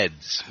beast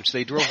heads, which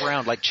they drove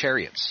around like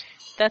chariots.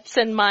 That's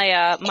in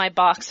my my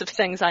box of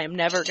things I am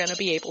never going to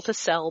be able to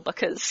sell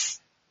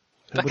because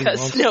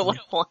no one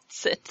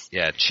wants it.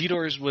 Yeah,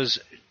 Cheetor's was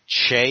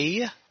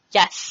Che,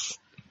 Yes.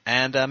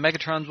 and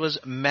Megatron's was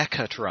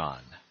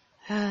Mechatron.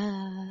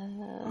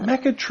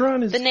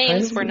 Megatron is The names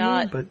kind of were weird,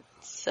 not but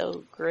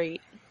so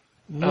great.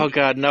 Oh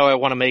god, now I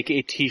want to make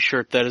a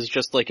t-shirt that is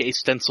just like a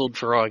stenciled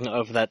drawing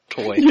of that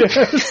toy.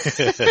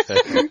 yes.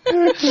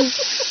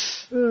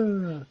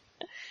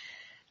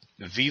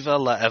 Viva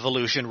la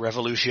evolution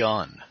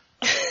revolution.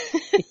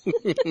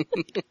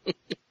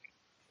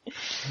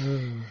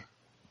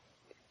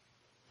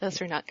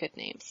 Those are not good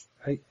names.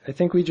 I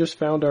think we just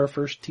found our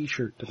first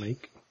T-shirt to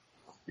make.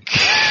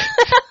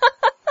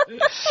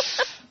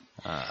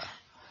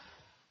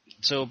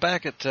 So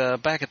back at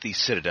the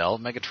Citadel,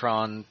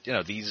 Megatron,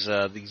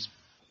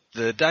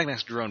 the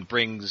diagnostic drone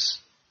brings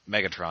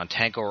Megatron,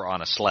 Tankor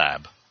on a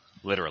slab,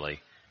 literally,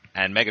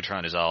 and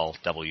Megatron is all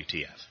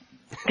WTF.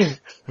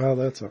 Well,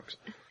 that sucks.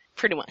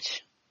 Pretty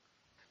much.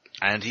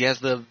 And he has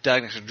the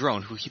diagnostic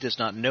drone, who he does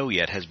not know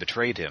yet has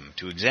betrayed him,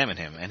 to examine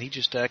him, and he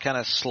just kind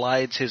of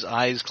slides his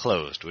eyes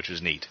closed, which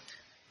was neat.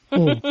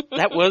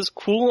 That was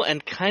cool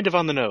and kind of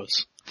on the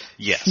nose.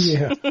 Yes.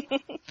 Yeah.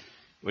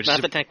 Which Not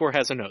is that Tankor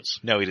has a nose.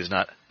 No, he does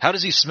not. How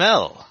does he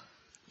smell?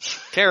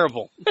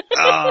 Terrible.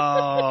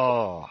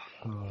 Oh.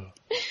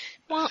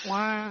 Wah,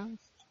 wah.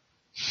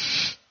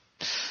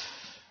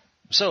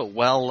 So,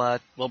 while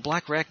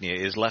Black Arachnia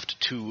is left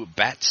to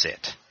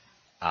bat-sit,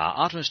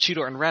 Optimus,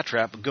 Cheetor, and Rat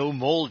Trap go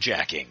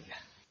mole-jacking.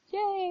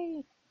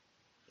 Yay.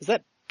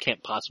 That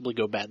can't possibly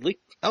go badly.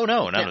 Oh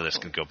no, none of this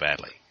can go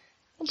badly.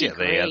 That'd be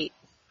great.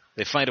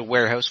 They find a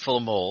warehouse full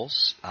of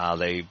moles.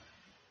 They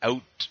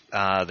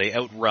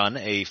outrun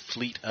a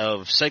fleet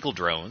of cycle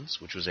drones,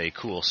 which was a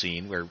cool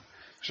scene where we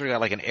sort of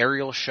got like an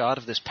aerial shot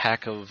of this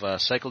pack of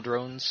cycle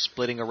drones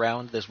splitting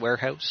around this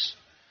warehouse.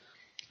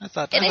 I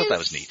thought that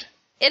was neat.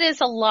 It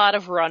is a lot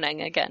of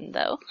running again,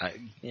 though.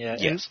 Yeah,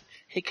 Yes. and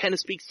it kind of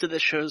speaks to the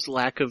show's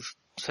lack of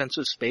sense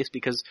of space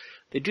because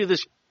they do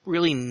this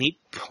really neat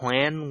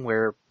plan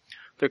where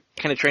they're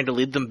kind of trying to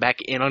lead them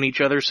back in on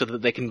each other so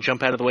that they can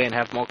jump out of the way and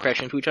have them all crash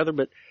into each other,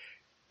 but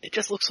it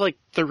just looks like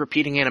they're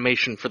repeating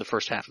animation for the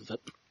first half of it.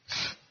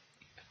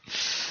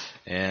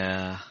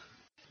 Yeah.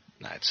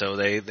 Alright, so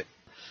they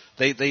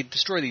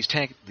destroy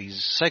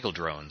these cycle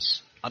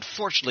drones.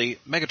 Unfortunately,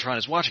 Megatron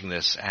is watching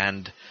this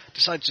and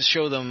decides to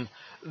show them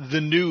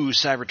the new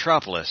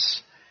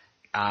Cybertropolis,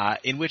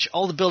 in which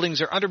all the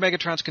buildings are under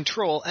Megatron's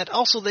control, and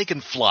also they can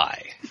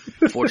fly.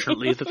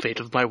 Fortunately, the fate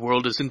of my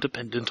world isn't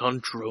dependent on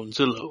drones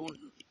alone.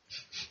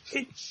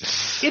 It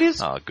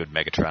is Oh, good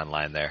Megatron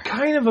line there.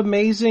 kind of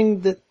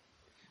amazing that,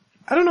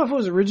 I don't know if it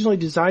was originally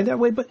designed that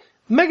way, but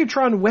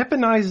Megatron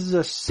weaponizes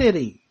a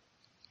city.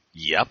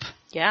 Yep.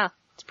 Yeah,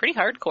 it's pretty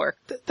hardcore.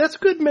 That's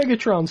good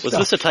Megatron stuff. Was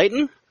this a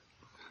Titan?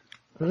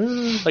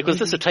 Was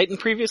this a Titan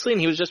previously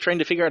and he was just trying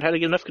to figure out how to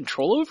get enough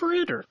control over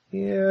it, or?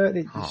 Yeah,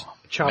 they just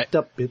chopped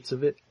up bits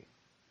of it.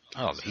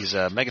 Oh,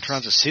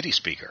 Megatron's a city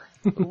speaker.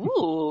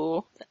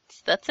 Ooh,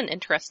 that's an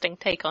interesting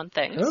take on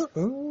things.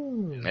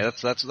 Oh. Yeah,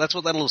 that's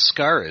what that little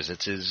scar is.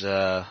 It's his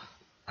Full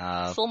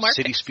markings.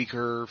 city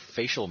speaker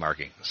facial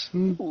markings,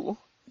 Ooh.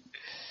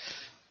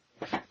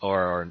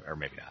 or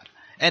maybe not.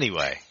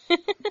 Anyway,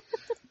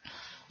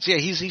 so yeah,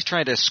 he's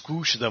trying to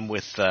squoosh them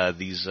with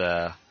these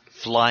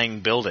flying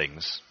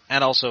buildings,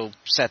 and also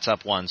sets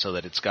up one so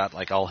that it's got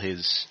like all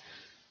his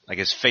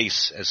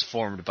face as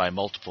formed by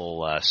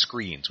multiple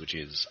screens, which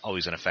is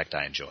always an effect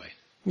I enjoy.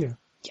 Yeah,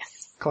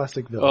 Yes.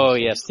 classic villain. Oh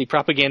yes, the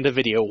propaganda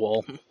video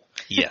wall.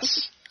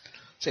 Yes.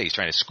 So he's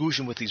trying to squoosh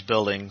them with these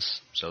buildings,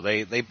 so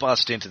they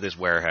bust into this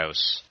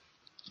warehouse.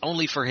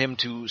 only for him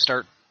to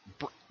start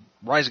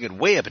rising it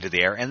way up into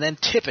the air and then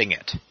tipping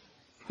it.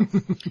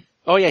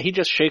 Oh yeah, he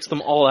just shakes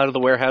them all out of the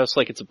warehouse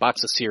like it's a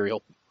box of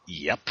cereal.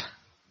 Yep.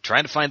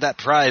 Trying to find that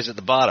prize at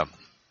the bottom.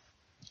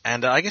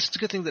 And I guess it's a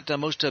good thing that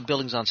most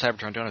buildings on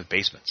Cybertron don't have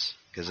basements,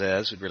 because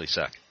this would really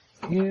suck.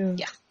 Yeah.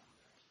 Yeah.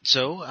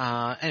 So,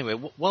 anyway,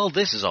 while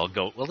this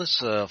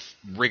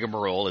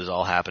rigmarole is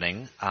all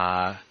happening,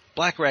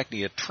 Black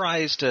Arachnia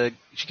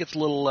she gets a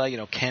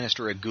little,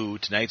 canister of goo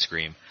to Night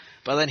Scream,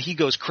 but then he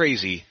goes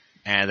crazy,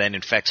 and then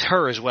infects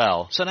her as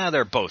well, so now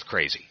they're both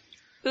crazy.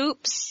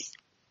 Oops.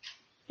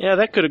 Yeah,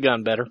 that could have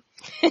gone better.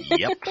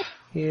 Yep.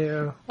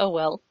 Yeah. Oh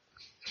well.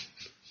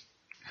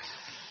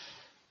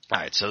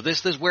 Alright, so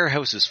this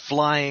warehouse is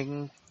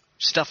flying,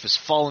 stuff is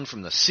falling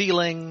from the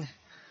ceiling,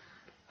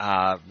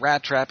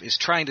 Rat Trap is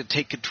trying to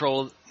take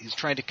control, he's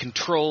trying to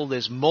control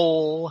this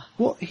mole.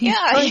 Well, he's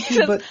trying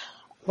to,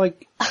 but,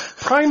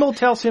 Primal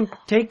tells him,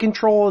 take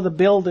control of the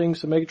building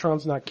so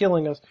Megatron's not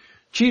killing us.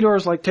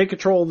 Cheetor's like, take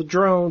control of the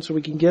drone so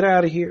we can get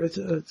out of here.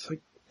 It's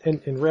like,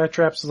 and Rat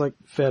Trap's like,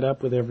 fed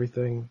up with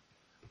everything.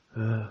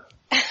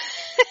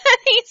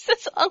 He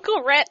says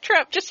Uncle Rat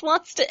Trap just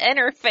wants to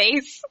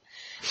interface.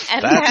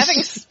 And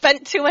having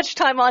spent too much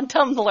time on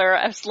Tumblr,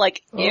 I was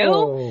like, ew.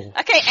 Oh.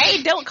 Okay,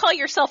 A, don't call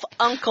yourself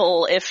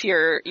uncle if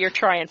you're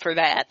trying for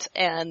that.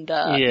 And,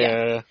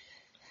 Yeah.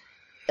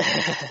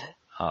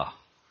 Oh.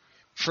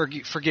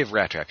 Forgive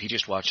Rat Trap, he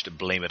just watched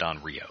Blame It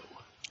on Rio.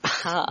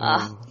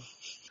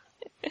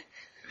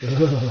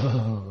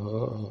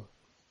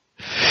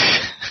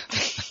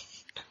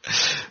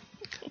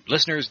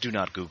 Listeners, do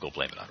not Google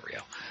Blame It on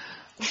Rio.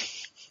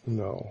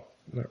 No,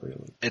 not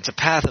really. It's a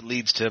path that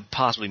leads to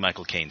possibly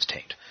Michael Caine's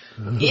taint.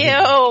 Ew.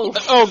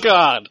 Oh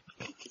God.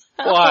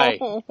 Why?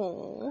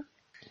 Oh.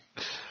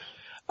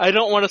 I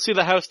don't want to see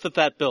the house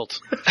that built.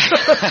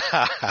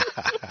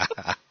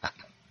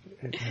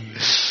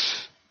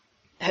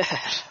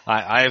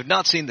 I have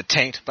not seen the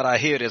taint, but I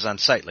hear it is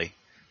unsightly.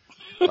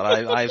 But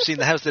I have seen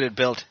the house that it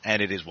built,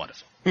 and it is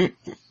wonderful.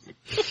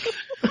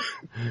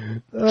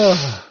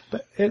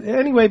 But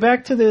anyway,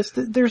 back to this.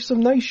 There's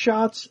some nice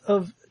shots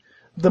of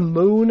the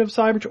moon of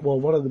Cybertron. Well,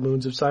 one of the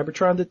moons of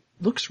Cybertron that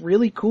looks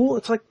really cool.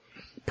 It's like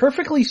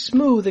perfectly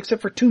smooth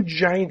except for two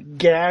giant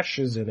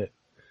gashes in it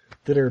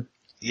that are...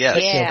 Yes,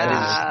 Yeah.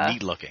 that is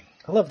neat looking.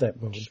 I love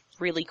that moon.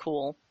 Really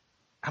cool.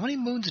 How many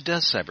moons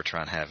does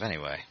Cybertron have,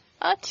 anyway?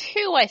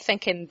 2, I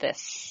think, in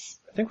this.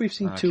 I think we've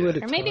seen two Okay. at a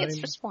Or time. maybe it's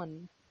just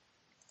 1.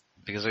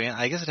 Because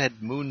I guess it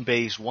had Moon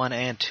Base 1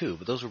 and 2,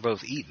 but those were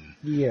both eaten.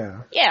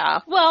 Yeah. Yeah,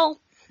 well,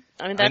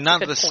 I mean, that's Not a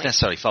good that this point.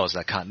 necessarily follows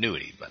that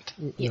continuity, but...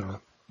 Yeah.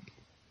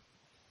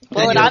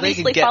 Well, it They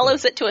obviously can get-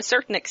 follows it to a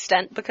certain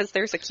extent because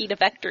there's a key to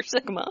Vector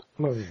Sigma.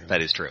 Oh, yeah.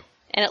 That is true.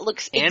 And it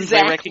looks And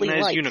exactly they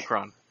recognize like...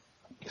 Unicron.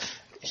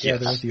 Yeah,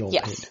 there's the old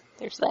Yes, hint.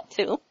 there's that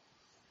too.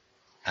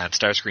 And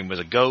Starscream was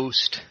a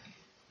ghost.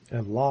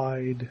 And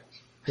lied.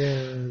 Yeah,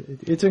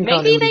 it's in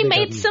Maybe they continuity,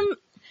 made got some...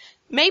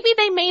 Maybe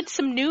they made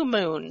some new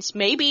moons.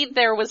 Maybe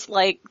there was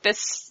like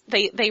this,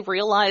 they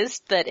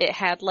realized that it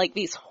had like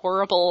these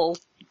horrible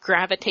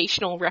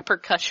gravitational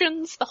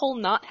repercussions, the whole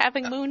not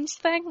having moons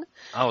thing.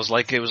 Oh, it was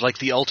like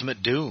the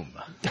ultimate doom.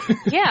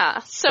 Yeah,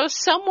 so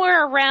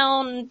somewhere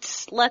around,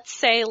 let's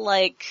say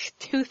like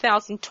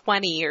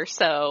 2020 or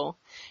so,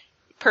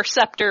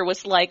 Perceptor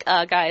was like,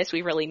 guys,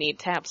 we really need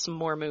to have some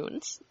more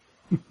moons.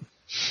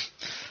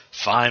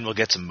 Fine, we'll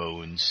get some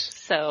moons.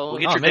 So, We'll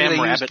get your maybe damn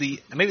they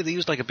rabbit. maybe they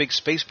used like a big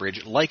space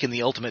bridge, like in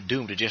the Ultimate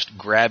Doom, to just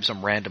grab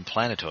some random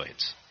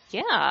planetoids.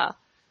 yeah. Yeah,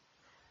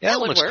 That that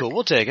would looks work. cool.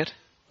 We'll take it.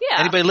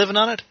 Yeah. Anybody living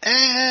on it?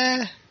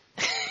 That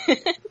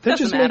Doesn't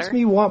just matter. makes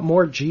me want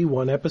more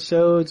G1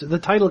 episodes. The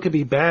title could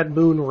be Bad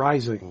Moon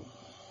Rising.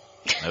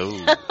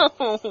 Oh.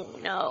 Oh,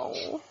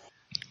 no.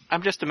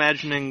 I'm just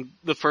imagining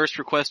the first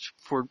request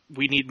for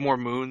we need more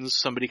moons,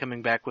 somebody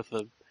coming back with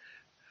a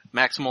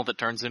Maximal that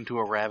turns into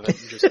a rabbit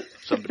and just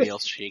somebody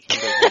else shaking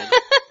their head.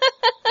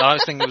 I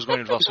was thinking it was going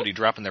to involve somebody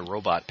dropping their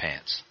robot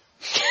pants.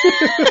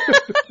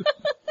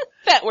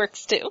 That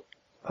works too.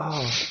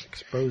 Oh,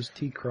 exposed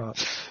T-crop.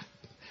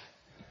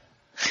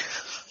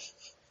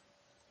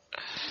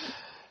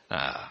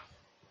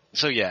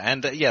 So yeah,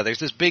 and there's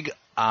this big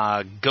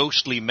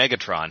ghostly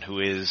Megatron who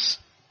is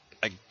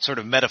sort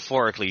of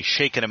metaphorically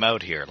shaking him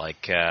out here,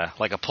 like a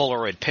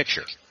Polaroid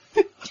picture.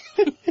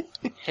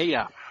 Hey,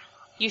 yeah.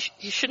 You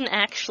shouldn't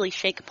actually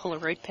shake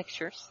Polaroid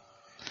pictures.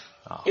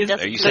 Oh, It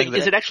doesn't are you do saying it. that?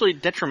 Is it actually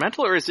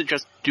detrimental or is it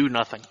just do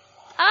nothing?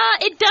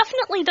 It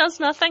definitely does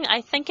nothing.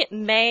 I think it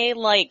may,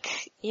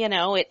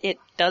 it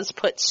does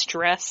put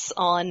stress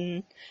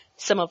on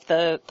some of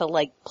the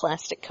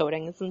plastic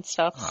coatings and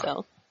stuff,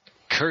 so.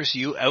 Curse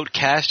you,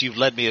 outcast! You've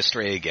led me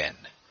astray again.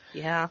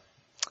 Yeah.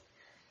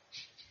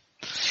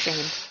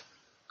 Shame.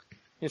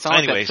 It's not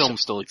Anyway, like that film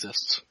so- still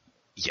exists.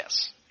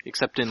 Yes.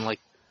 Except in,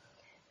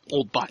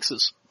 old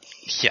boxes.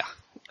 Yeah.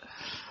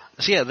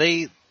 So yeah,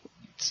 they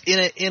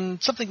in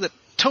something that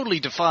totally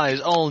defies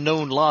all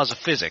known laws of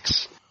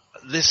physics.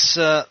 This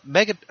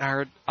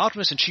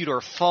Optimus and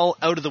Cheetor fall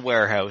out of the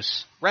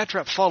warehouse. Rat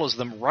Trap follows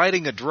them,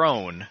 riding a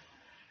drone.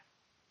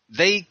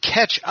 They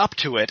catch up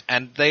to it,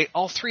 and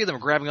all three of them are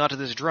grabbing onto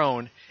this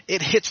drone.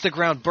 It hits the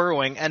ground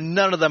burrowing, and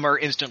none of them are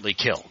instantly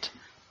killed.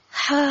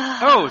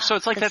 Oh, so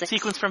it's like that Physics.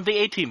 sequence from the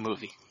A-Team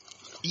movie.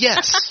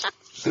 Yes.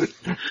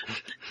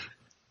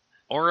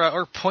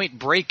 Or Point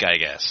Break, I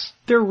guess.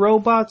 They're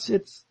robots.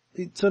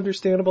 It's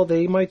understandable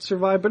they might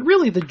survive, but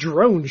really the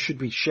drone should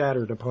be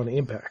shattered upon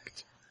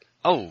impact.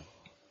 Oh,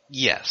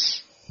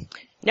 yes.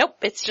 Nope,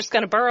 it's just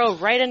gonna burrow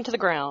right into the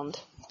ground.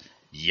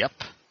 Yep.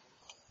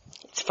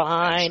 It's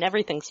fine,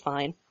 everything's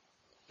fine.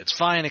 It's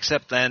fine,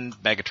 except then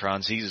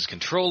Megatron seizes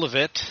control of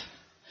it,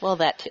 Well,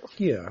 that too.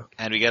 Yeah.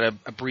 and we get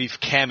a brief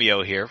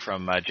cameo here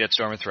from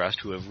Jetstorm and Thrust,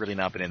 who have really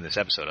not been in this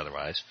episode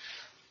otherwise.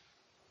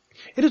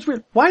 It is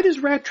weird. Why does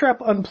Rat Trap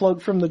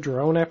unplug from the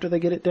drone after they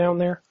get it down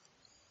there?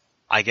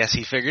 I guess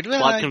he figured, well,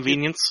 Plot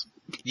convenience.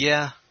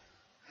 yeah.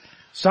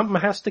 Something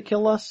has to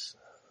kill us?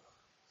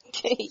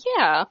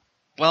 Yeah.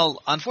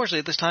 Well, unfortunately,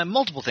 at this time,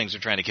 multiple things are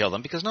trying to kill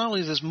them, because not only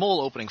is this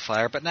mole opening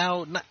fire, but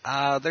now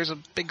there's a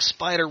big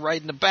spider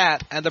riding a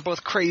bat, and they're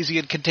both crazy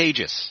and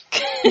contagious.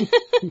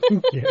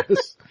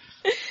 Yes.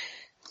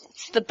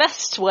 It's the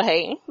best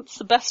way. It's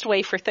the best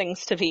way for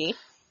things to be.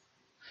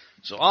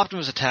 So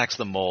Optimus attacks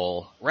the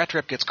mole. Rat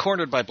Trap gets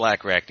cornered by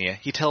Black Arachnia.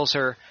 He tells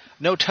her,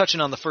 no touching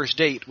on the first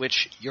date,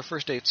 which, your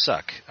first dates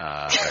suck,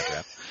 Rat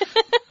Trap.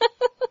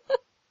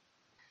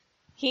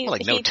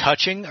 No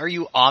touching? Are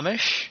you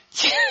Amish?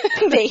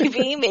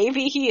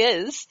 Maybe he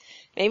is.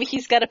 Maybe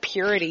he's got a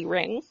purity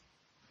ring.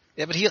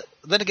 Yeah, but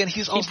then again,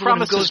 he's He also the one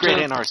who promises goes great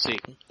to... NRC.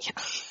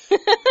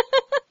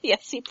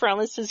 Yes, he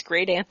promises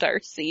great Aunt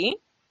RC.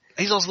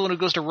 He's also the one who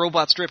goes to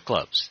robot strip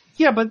clubs.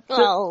 Yeah, but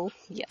Well,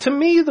 yeah. to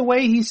me, the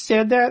way he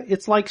said that,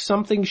 it's like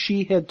something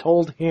she had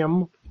told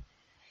him.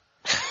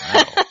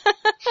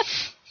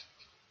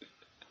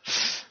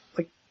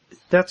 Like,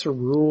 that's a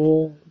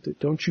rule.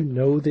 Don't you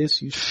know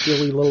this, you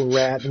silly little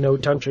rat? No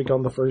touching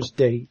on the first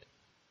date.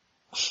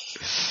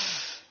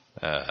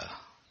 I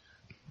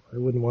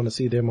wouldn't want to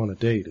see them on a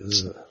date.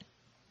 Ugh.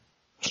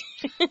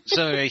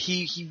 So anyway,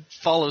 he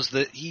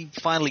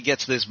finally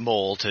gets this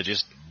mole to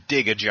just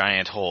dig a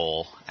giant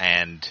hole,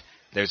 and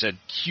there's a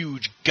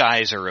huge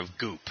geyser of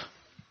goop.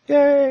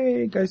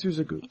 Yay, geysers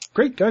are good.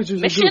 Great geysers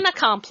are Mission good.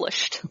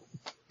 accomplished.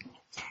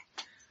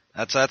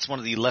 That's one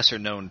of the lesser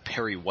known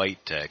Perry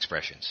White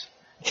expressions.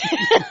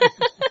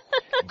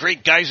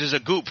 Great geysers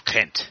of goop,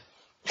 Kent.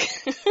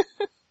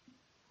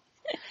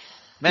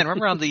 Man,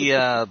 remember on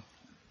the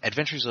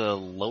Adventures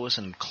of Lois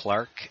and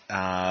Clark?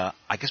 I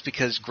guess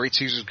because Great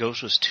Caesar's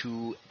Ghost was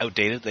too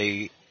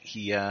outdated,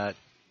 he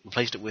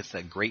replaced it with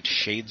Great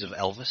Shades of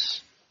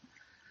Elvis.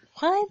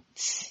 What?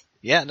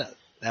 Yeah, no,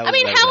 that was, I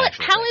mean, that was an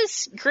actual how thing.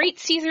 is Great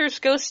Caesar's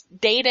Ghost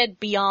dated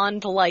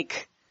beyond,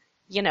 like,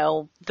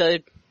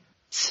 the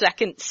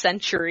 2nd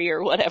century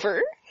or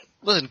whatever?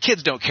 Listen,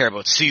 kids don't care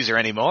about Caesar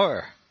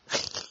anymore.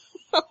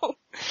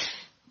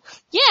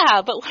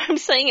 Yeah, but what I'm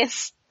saying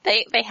is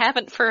they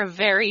haven't for a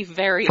very,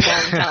 very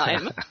long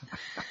time.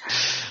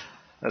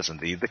 Listen,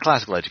 the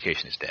classical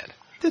education is dead.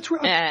 That's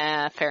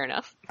right. Fair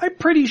enough. I'm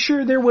pretty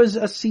sure there was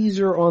a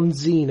Caesar on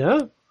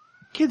Xena.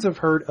 Kids have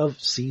heard of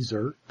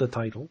Caesar, the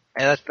title.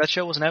 And that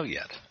show wasn't out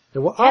yet.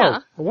 Yeah. Oh,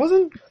 it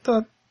wasn't? I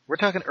thought, We're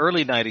talking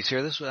early 90s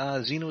here. This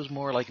Xena was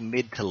more like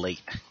mid to late.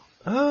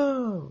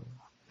 oh.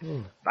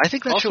 I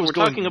think that show was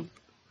going...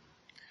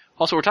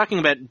 We're talking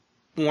about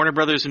Warner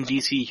Brothers and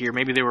DC here.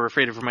 Maybe they were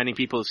afraid of reminding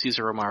people of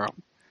Cesar Romero.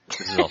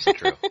 This is also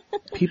true.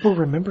 People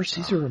remember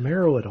Caesar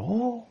Romero at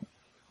all?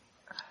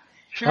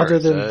 Sure. Other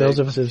than those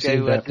of us who've seen guy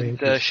who Batman.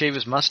 didn't shave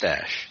his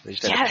mustache. They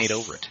just had to Yes. paint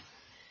over it.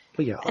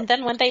 But yeah, And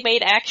then when they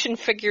made action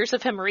figures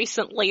of him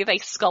recently, they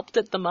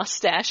sculpted the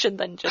mustache and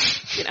then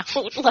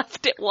just,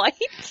 left it white.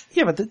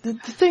 yeah, but the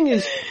thing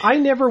is, I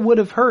never would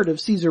have heard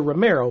of Caesar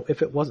Romero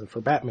if it wasn't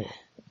for Batman.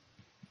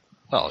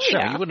 Well, sure.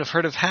 Yeah. You wouldn't have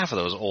heard of half of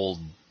those old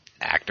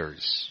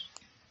actors.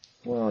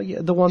 Well, yeah,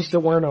 the ones that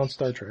weren't on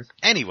Star Trek.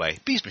 Anyway,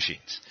 Beast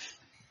Machines.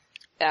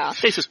 Yeah.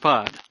 Stasis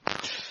Pod.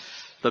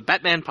 The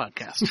Batman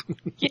podcast.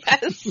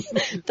 Yes.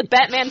 The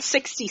Batman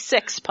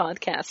 66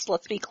 podcast,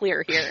 let's be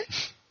clear here.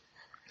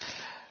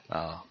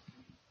 Oh.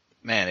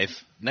 Man,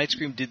 if Night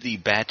Scream did the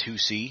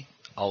Batu-C,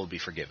 all would be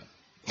forgiven.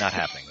 Not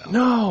happening, though.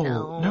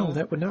 No,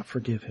 that would not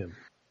forgive him.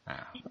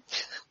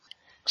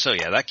 So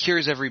yeah, that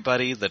cures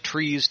everybody. The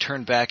trees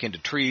turn back into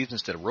trees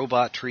instead of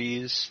robot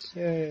trees.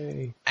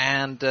 Yay.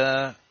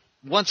 And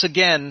once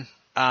again,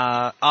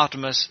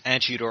 Optimus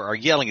and Cheetor are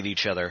yelling at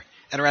each other,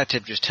 and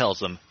Rat-Tip just tells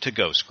them to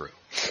go screw.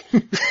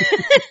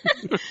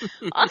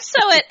 Also,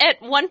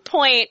 at one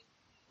point,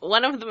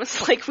 one of them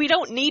is like, we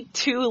don't need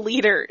 2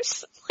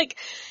 leaders. Like,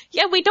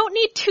 yeah, we don't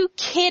need 2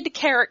 kid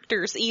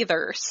characters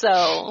either,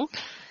 so...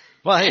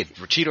 Well, hey,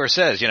 Cheetor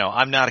says,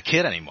 I'm not a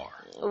kid anymore.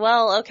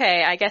 Well,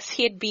 okay, I guess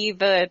he'd be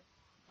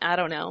I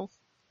don't know,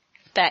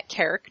 that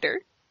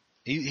character.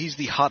 He's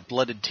the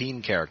hot-blooded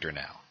teen character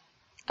now.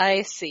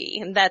 I see,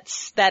 and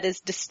that is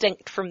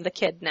distinct from the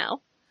kid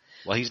now.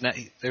 Well, he's not.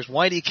 There's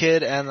Whitey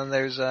Kid, and then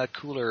there's a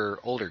cooler,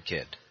 older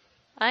kid.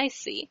 I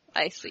see.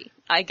 I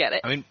get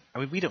it. I mean,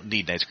 we don't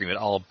need Night Scream at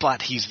all,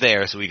 but he's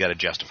there, so we got to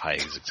justify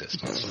his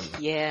existence.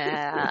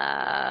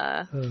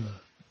 Yeah. Yeah.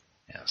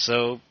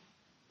 So,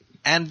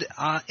 and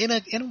in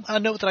a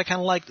note that I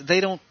kind of liked,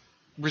 they don't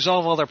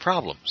resolve all their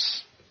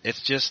problems.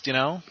 It's just,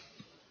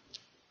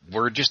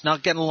 we're just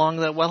not getting along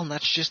that well, and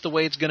that's just the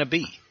way it's going to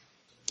be.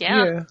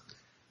 Yeah.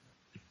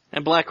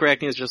 And Black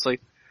Arachnia is just like,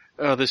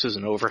 oh, this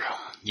isn't over.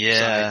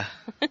 Yeah.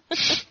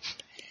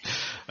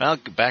 Well,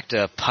 back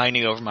to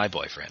pining over my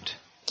boyfriend.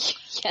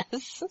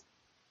 Yes.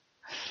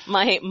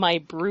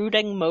 My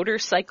brooding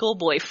motorcycle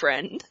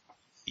boyfriend.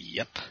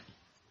 Yep.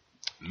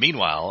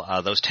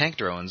 Meanwhile, those tank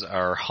drones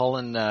are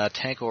hauling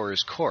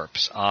Tankor's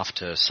corpse off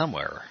to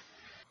somewhere.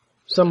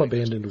 Some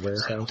abandoned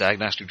warehouse.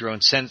 Diagnostic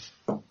drone sends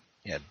them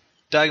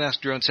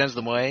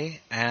away,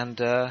 and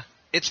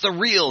it's the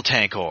real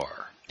Tankor.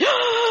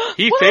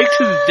 He faked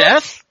his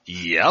death?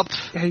 Yep.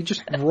 Yeah, he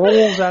just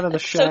rolls out of the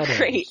shadows. So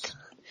great.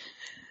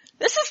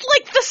 This is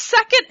like the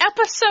second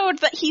episode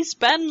that he's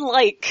been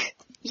like,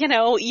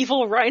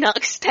 evil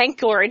Rhinox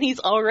Tankor, and he's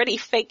already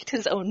faked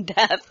his own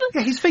death.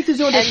 Yeah, he's faked his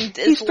own death. And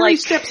He's is 3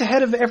 steps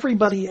ahead of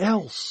everybody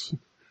else.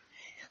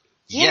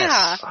 Yeah.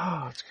 Yes.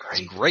 Oh, it's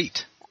great. It's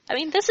great. I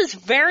mean, this is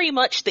very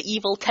much the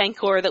evil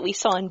Tankor that we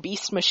saw in in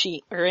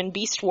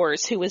Beast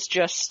Wars, who was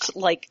just,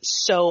 like,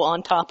 so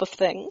on top of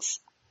things.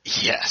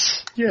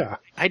 Yes. Yeah.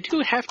 I do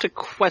have to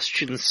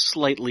question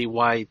slightly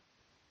why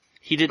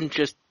he didn't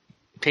just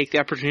take the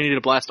opportunity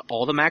to blast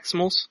all the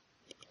Maximals.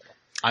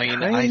 I mean,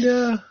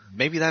 Kinda.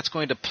 maybe that's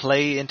going to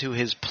play into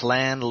his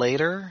plan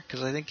later,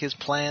 because I think his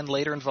plan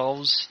later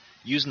involves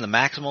using the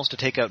Maximals to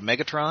take out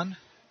Megatron.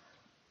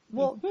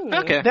 Well,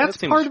 Okay. that's that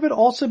seems- part of it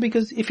also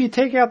because if you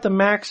take out the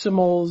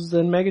Maximals,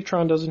 then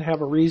Megatron doesn't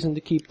have a reason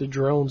to keep the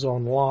drones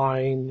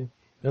online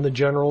and the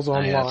generals yeah,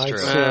 online. that's true.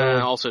 So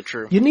also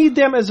true. you need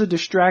them as a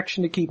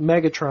distraction to keep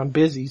Megatron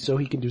busy so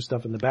he can do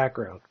stuff in the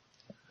background.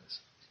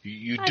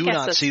 You I do guess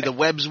not that's see fair. the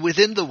webs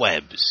within the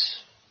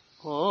webs.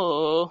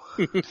 Oh.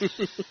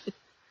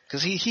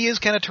 Because he is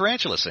kind of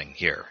tarantulasing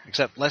here,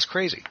 except less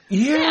crazy.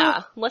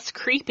 Yeah, less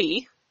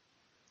creepy.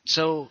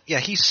 So, yeah,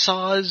 he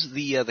saws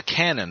the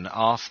cannon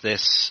off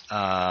this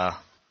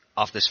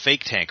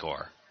fake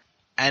Tankor.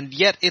 And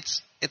yet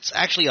it's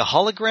actually a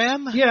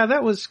hologram? Yeah,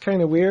 that was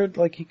kind of weird.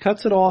 Like, he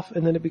cuts it off,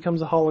 and then it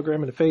becomes a hologram,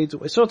 and it fades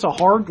away. So it's a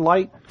hard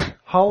light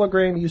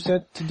hologram you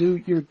sent to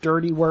do your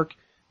dirty work,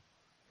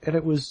 and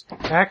it was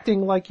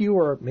acting like you,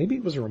 or maybe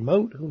it was a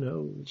remote, who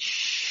knows?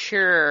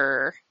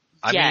 Sure.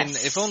 I Yes. mean,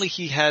 if only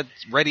he had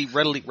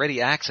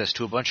ready access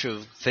to a bunch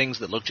of things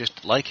that look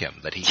just like him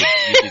that he could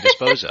easily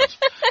dispose of.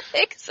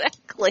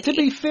 Exactly. To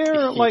be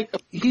fair, like,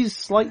 he's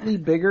slightly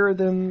bigger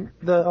than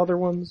the other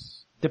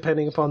ones,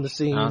 depending upon the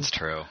scene. No, that's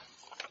true.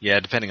 Yeah,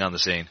 depending on the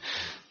scene.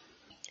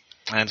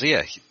 And so,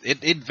 yeah,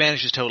 it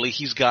vanishes totally.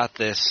 He's got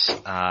this,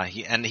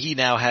 he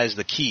now has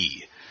the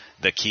key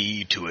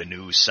to a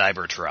new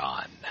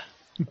Cybertron.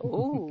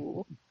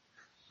 Ooh.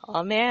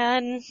 Oh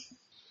man.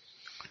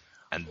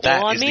 And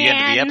that is the end of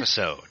man. the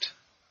episode.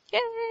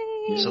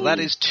 Yay. So that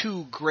is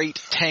 2 great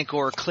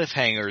Tankor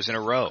cliffhangers in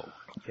a row.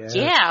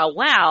 Yeah,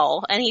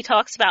 wow. And he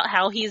talks about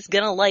how he's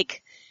gonna,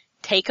 like,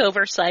 take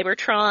over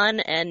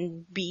Cybertron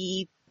and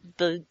be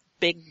the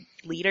big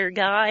leader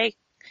guy.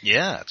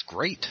 Yeah, it's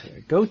great.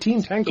 Go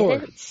Team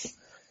Tankor.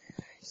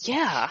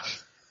 Yeah.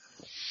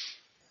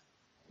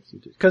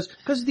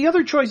 Because the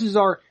other choices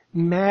are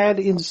mad,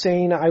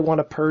 insane, I want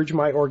to purge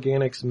my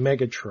organics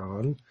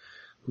Megatron,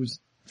 who's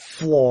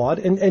flawed,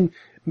 and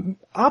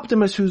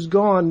Optimus, who's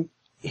gone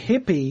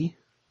hippie,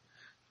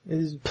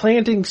 is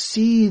planting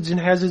seeds and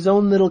has his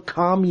own little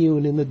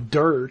commune in the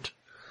dirt.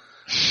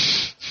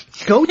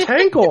 Go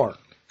Tankor!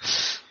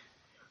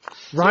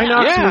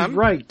 Rhinox Yeah. was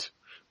right.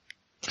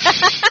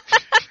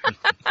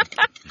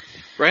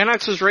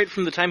 Rhinox was right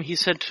from the time he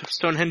said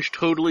Stonehenge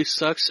totally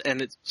sucks,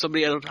 and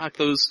somebody had to knock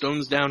those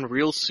stones down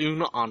real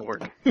soon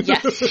onward.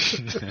 Yes.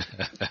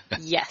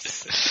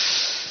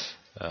 Yes.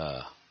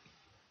 Yeah,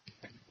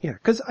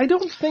 because I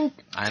don't think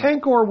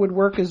Tankor would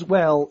work as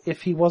well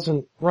if he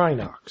wasn't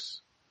Rhinox.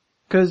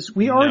 Because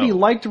we already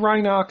liked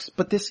Rhinox,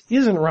 but this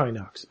isn't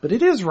Rhinox. But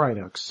it is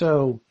Rhinox,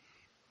 so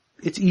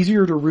it's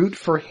easier to root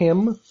for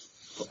him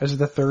as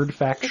the third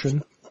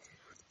faction.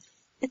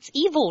 It's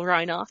evil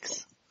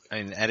Rhinox.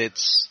 And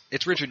it's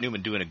Richard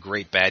Newman doing a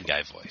great bad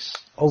guy voice.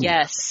 Oh,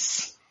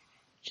 Yes.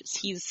 Just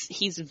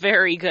he's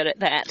very good at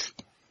that.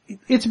 yeah.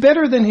 It's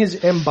better than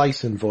his M.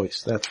 Bison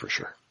voice, that's for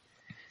sure.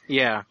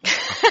 Yeah.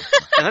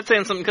 And that's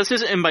saying something, because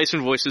his M.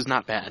 Bison voice is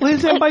not bad. Well,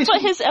 his M. Bison,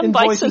 But his M.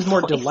 voice Bison is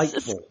more voice is-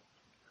 delightful.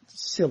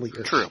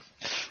 Sillier. True.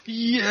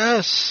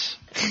 Yes!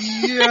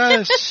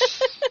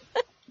 Yes!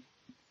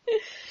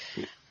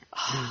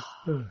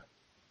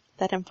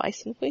 That M.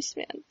 Bison voice,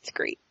 man. It's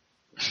great.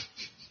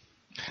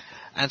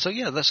 And so,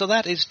 yeah, so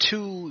that is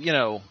 2,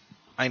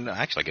 I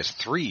guess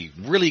 3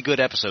 really good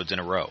episodes in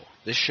a row.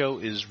 This show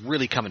is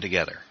really coming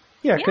together.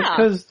 Yeah, Yeah.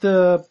 because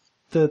the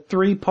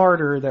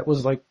 3-parter that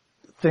was like,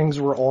 things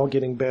were all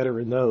getting better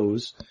in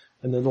those,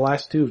 and then the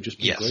last 2 have just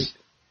been Yes. great.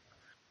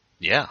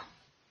 Yeah.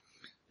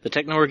 The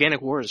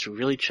techno-organic war is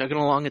really chugging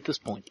along at this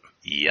point.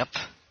 Yep.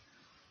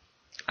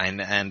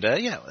 And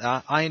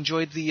I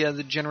enjoyed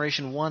the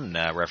Generation 1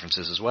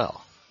 references as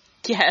well.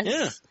 Yes.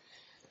 Yeah.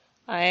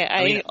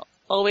 I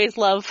always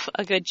love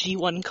a good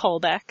G1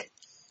 callback.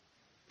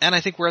 And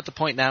I think we're at the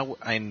point now.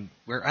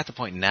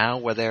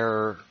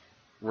 Where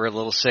we're a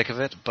little sick of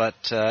it,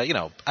 but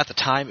at the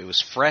time it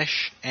was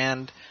fresh,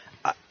 and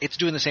it's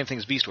doing the same thing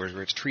as Beast Wars,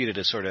 where it's treated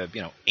as sort of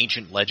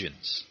ancient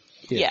legends.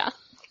 Yeah.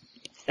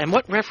 And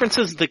what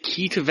references the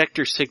key to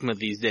Vector Sigma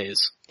these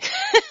days?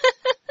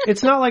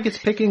 It's not like it's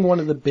picking one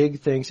of the big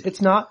things.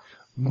 It's not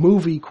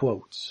movie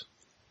quotes.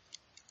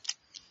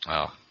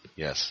 Oh,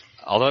 yes.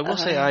 Although I will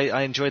say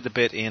I enjoyed the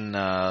bit in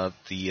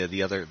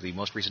the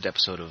most recent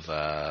episode of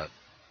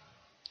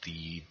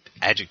the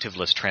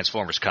adjectiveless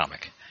Transformers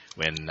comic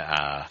when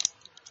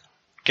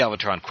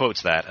Galvatron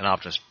quotes that and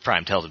Optimus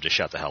Prime tells him to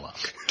shut the hell up.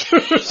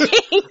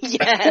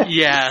 Yeah.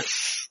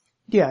 Yes.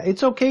 Yeah,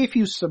 it's okay if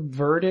you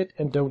subvert it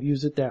and don't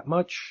use it that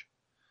much.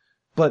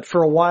 But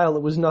for a while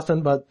it was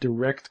nothing but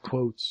direct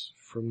quotes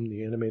from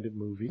the animated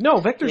movie. No,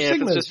 Vector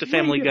Sigma. If it's just a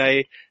Family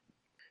Guy.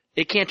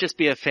 It can't just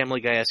be a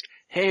Family Guy-esque,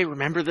 hey,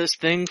 remember this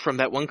thing from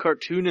that one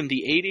cartoon in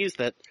the 80s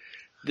that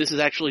this is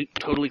actually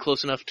totally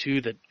close enough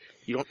to that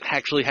you don't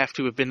actually have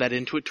to have been that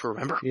into it to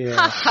remember? Yeah.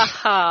 Ha ha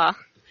ha.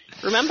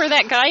 Remember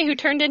that guy who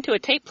turned into a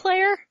tape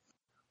player?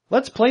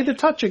 Let's play the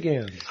touch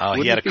again. Oh,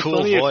 he had a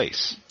cool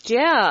voice.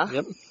 Yeah.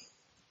 Yep.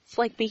 It's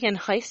like being in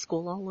high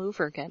school all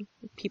over again.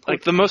 People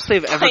Like, the most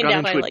they've ever find gone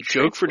out I into a like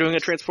joke for doing a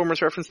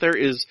Transformers reference there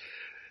is,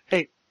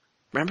 hey,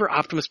 remember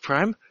Optimus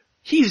Prime?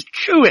 He's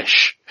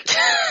Jewish!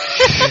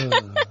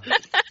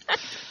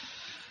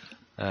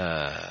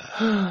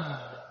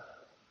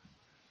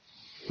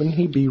 Wouldn't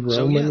he be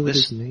Roman with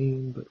this- his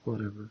name, but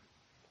whatever.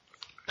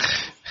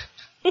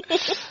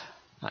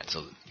 Alright,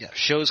 so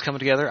show's coming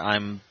together.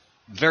 I'm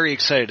very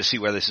excited to see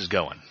where this is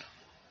going.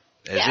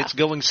 As it's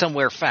going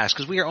somewhere fast,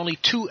 because we are only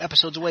 2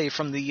 episodes away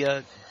from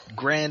the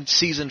grand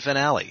season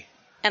finale.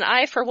 And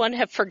I, for one,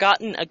 have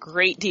forgotten a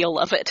great deal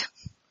of it.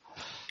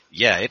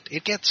 Yeah,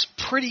 it gets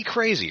pretty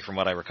crazy from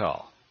what I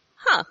recall.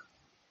 Huh.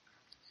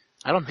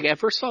 I don't think I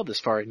ever saw this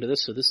far into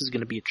this, so this is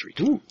going to be a treat.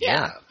 Ooh.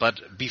 Yeah,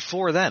 but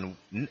before then,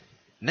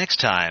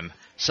 next time,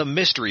 some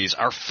mysteries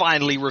are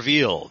finally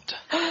revealed.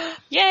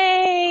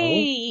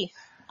 Yay!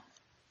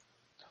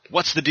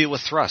 What's the deal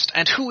with Thrust?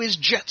 And who is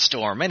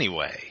Jetstorm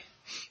anyway?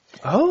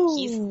 Oh.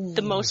 He's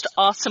the most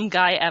awesome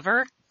guy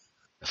ever.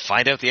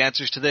 Find out the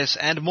answers to this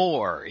and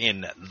more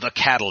in The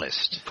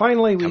Catalyst.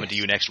 Finally, we Coming to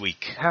you next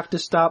week. have to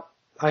stop.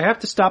 I have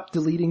to stop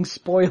deleting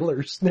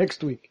spoilers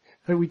next week.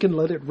 And we can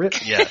let it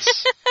rip.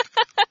 Yes.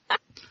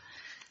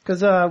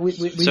 Because, we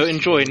So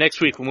enjoy next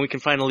week when we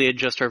can finally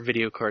adjust our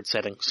video card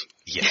settings.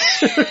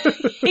 Yes.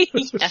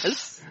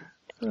 Yes.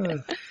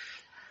 And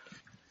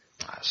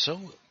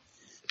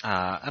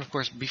of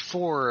course,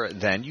 before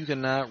then, you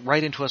can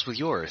write into us with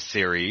your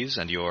theories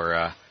and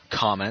your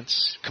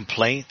comments,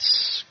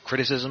 complaints,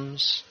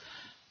 criticisms,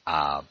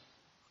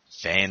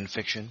 fan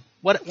fiction,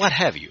 what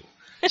have you.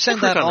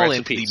 Send that all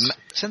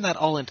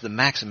into the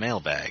Max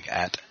mailbag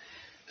at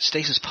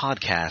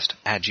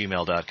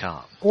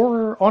stasispodcast@gmail.com.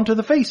 Or onto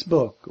the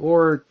Facebook,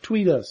 or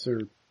tweet us,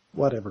 or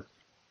whatever.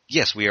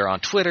 Yes, we are on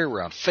Twitter,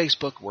 we're on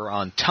Facebook, we're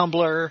on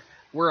Tumblr,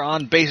 we're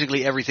on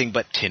basically everything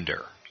but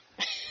Tinder.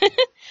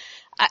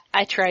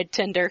 I tried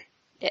Tinder.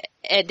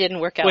 It didn't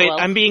work out Wait, well.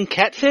 I'm being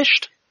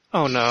catfished?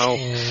 Oh no.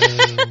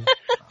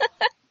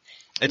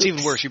 It's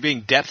even worse, you're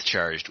being depth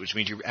charged, which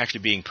means you're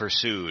actually being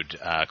pursued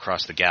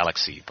across the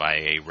galaxy by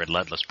a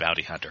relentless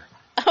bounty hunter.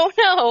 Oh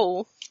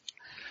no!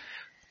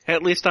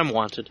 At least I'm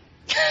wanted.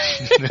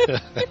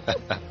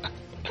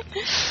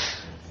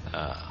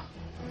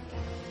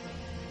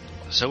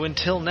 So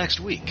until next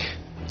week,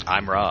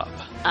 I'm Rob.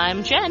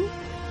 I'm Jen.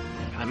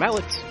 I'm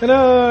Alex. And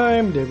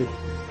I'm David.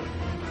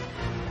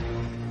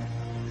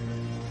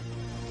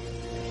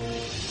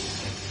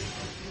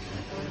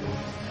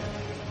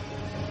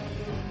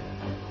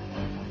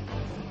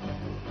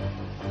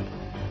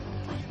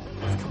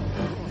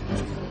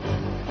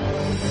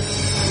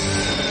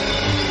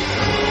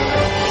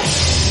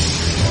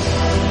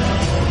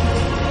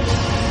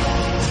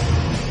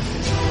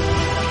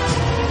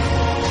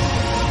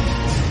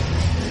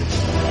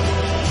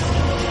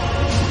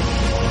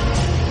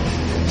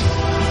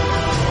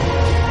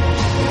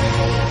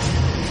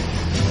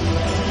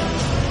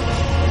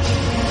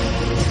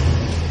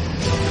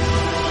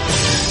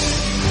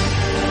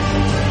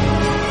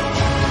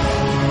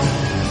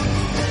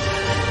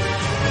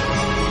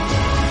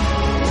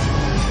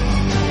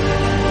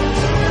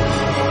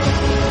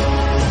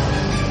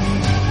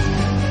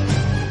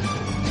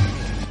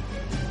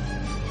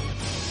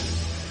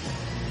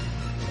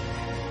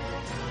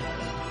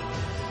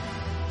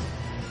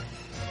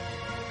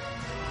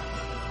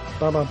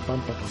 All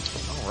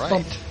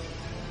right.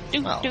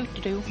 Do, Well, do,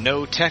 do, do.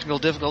 no technical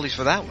difficulties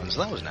for that one,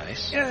 so that was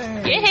nice.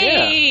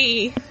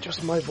 Yay!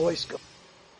 Just my voice go.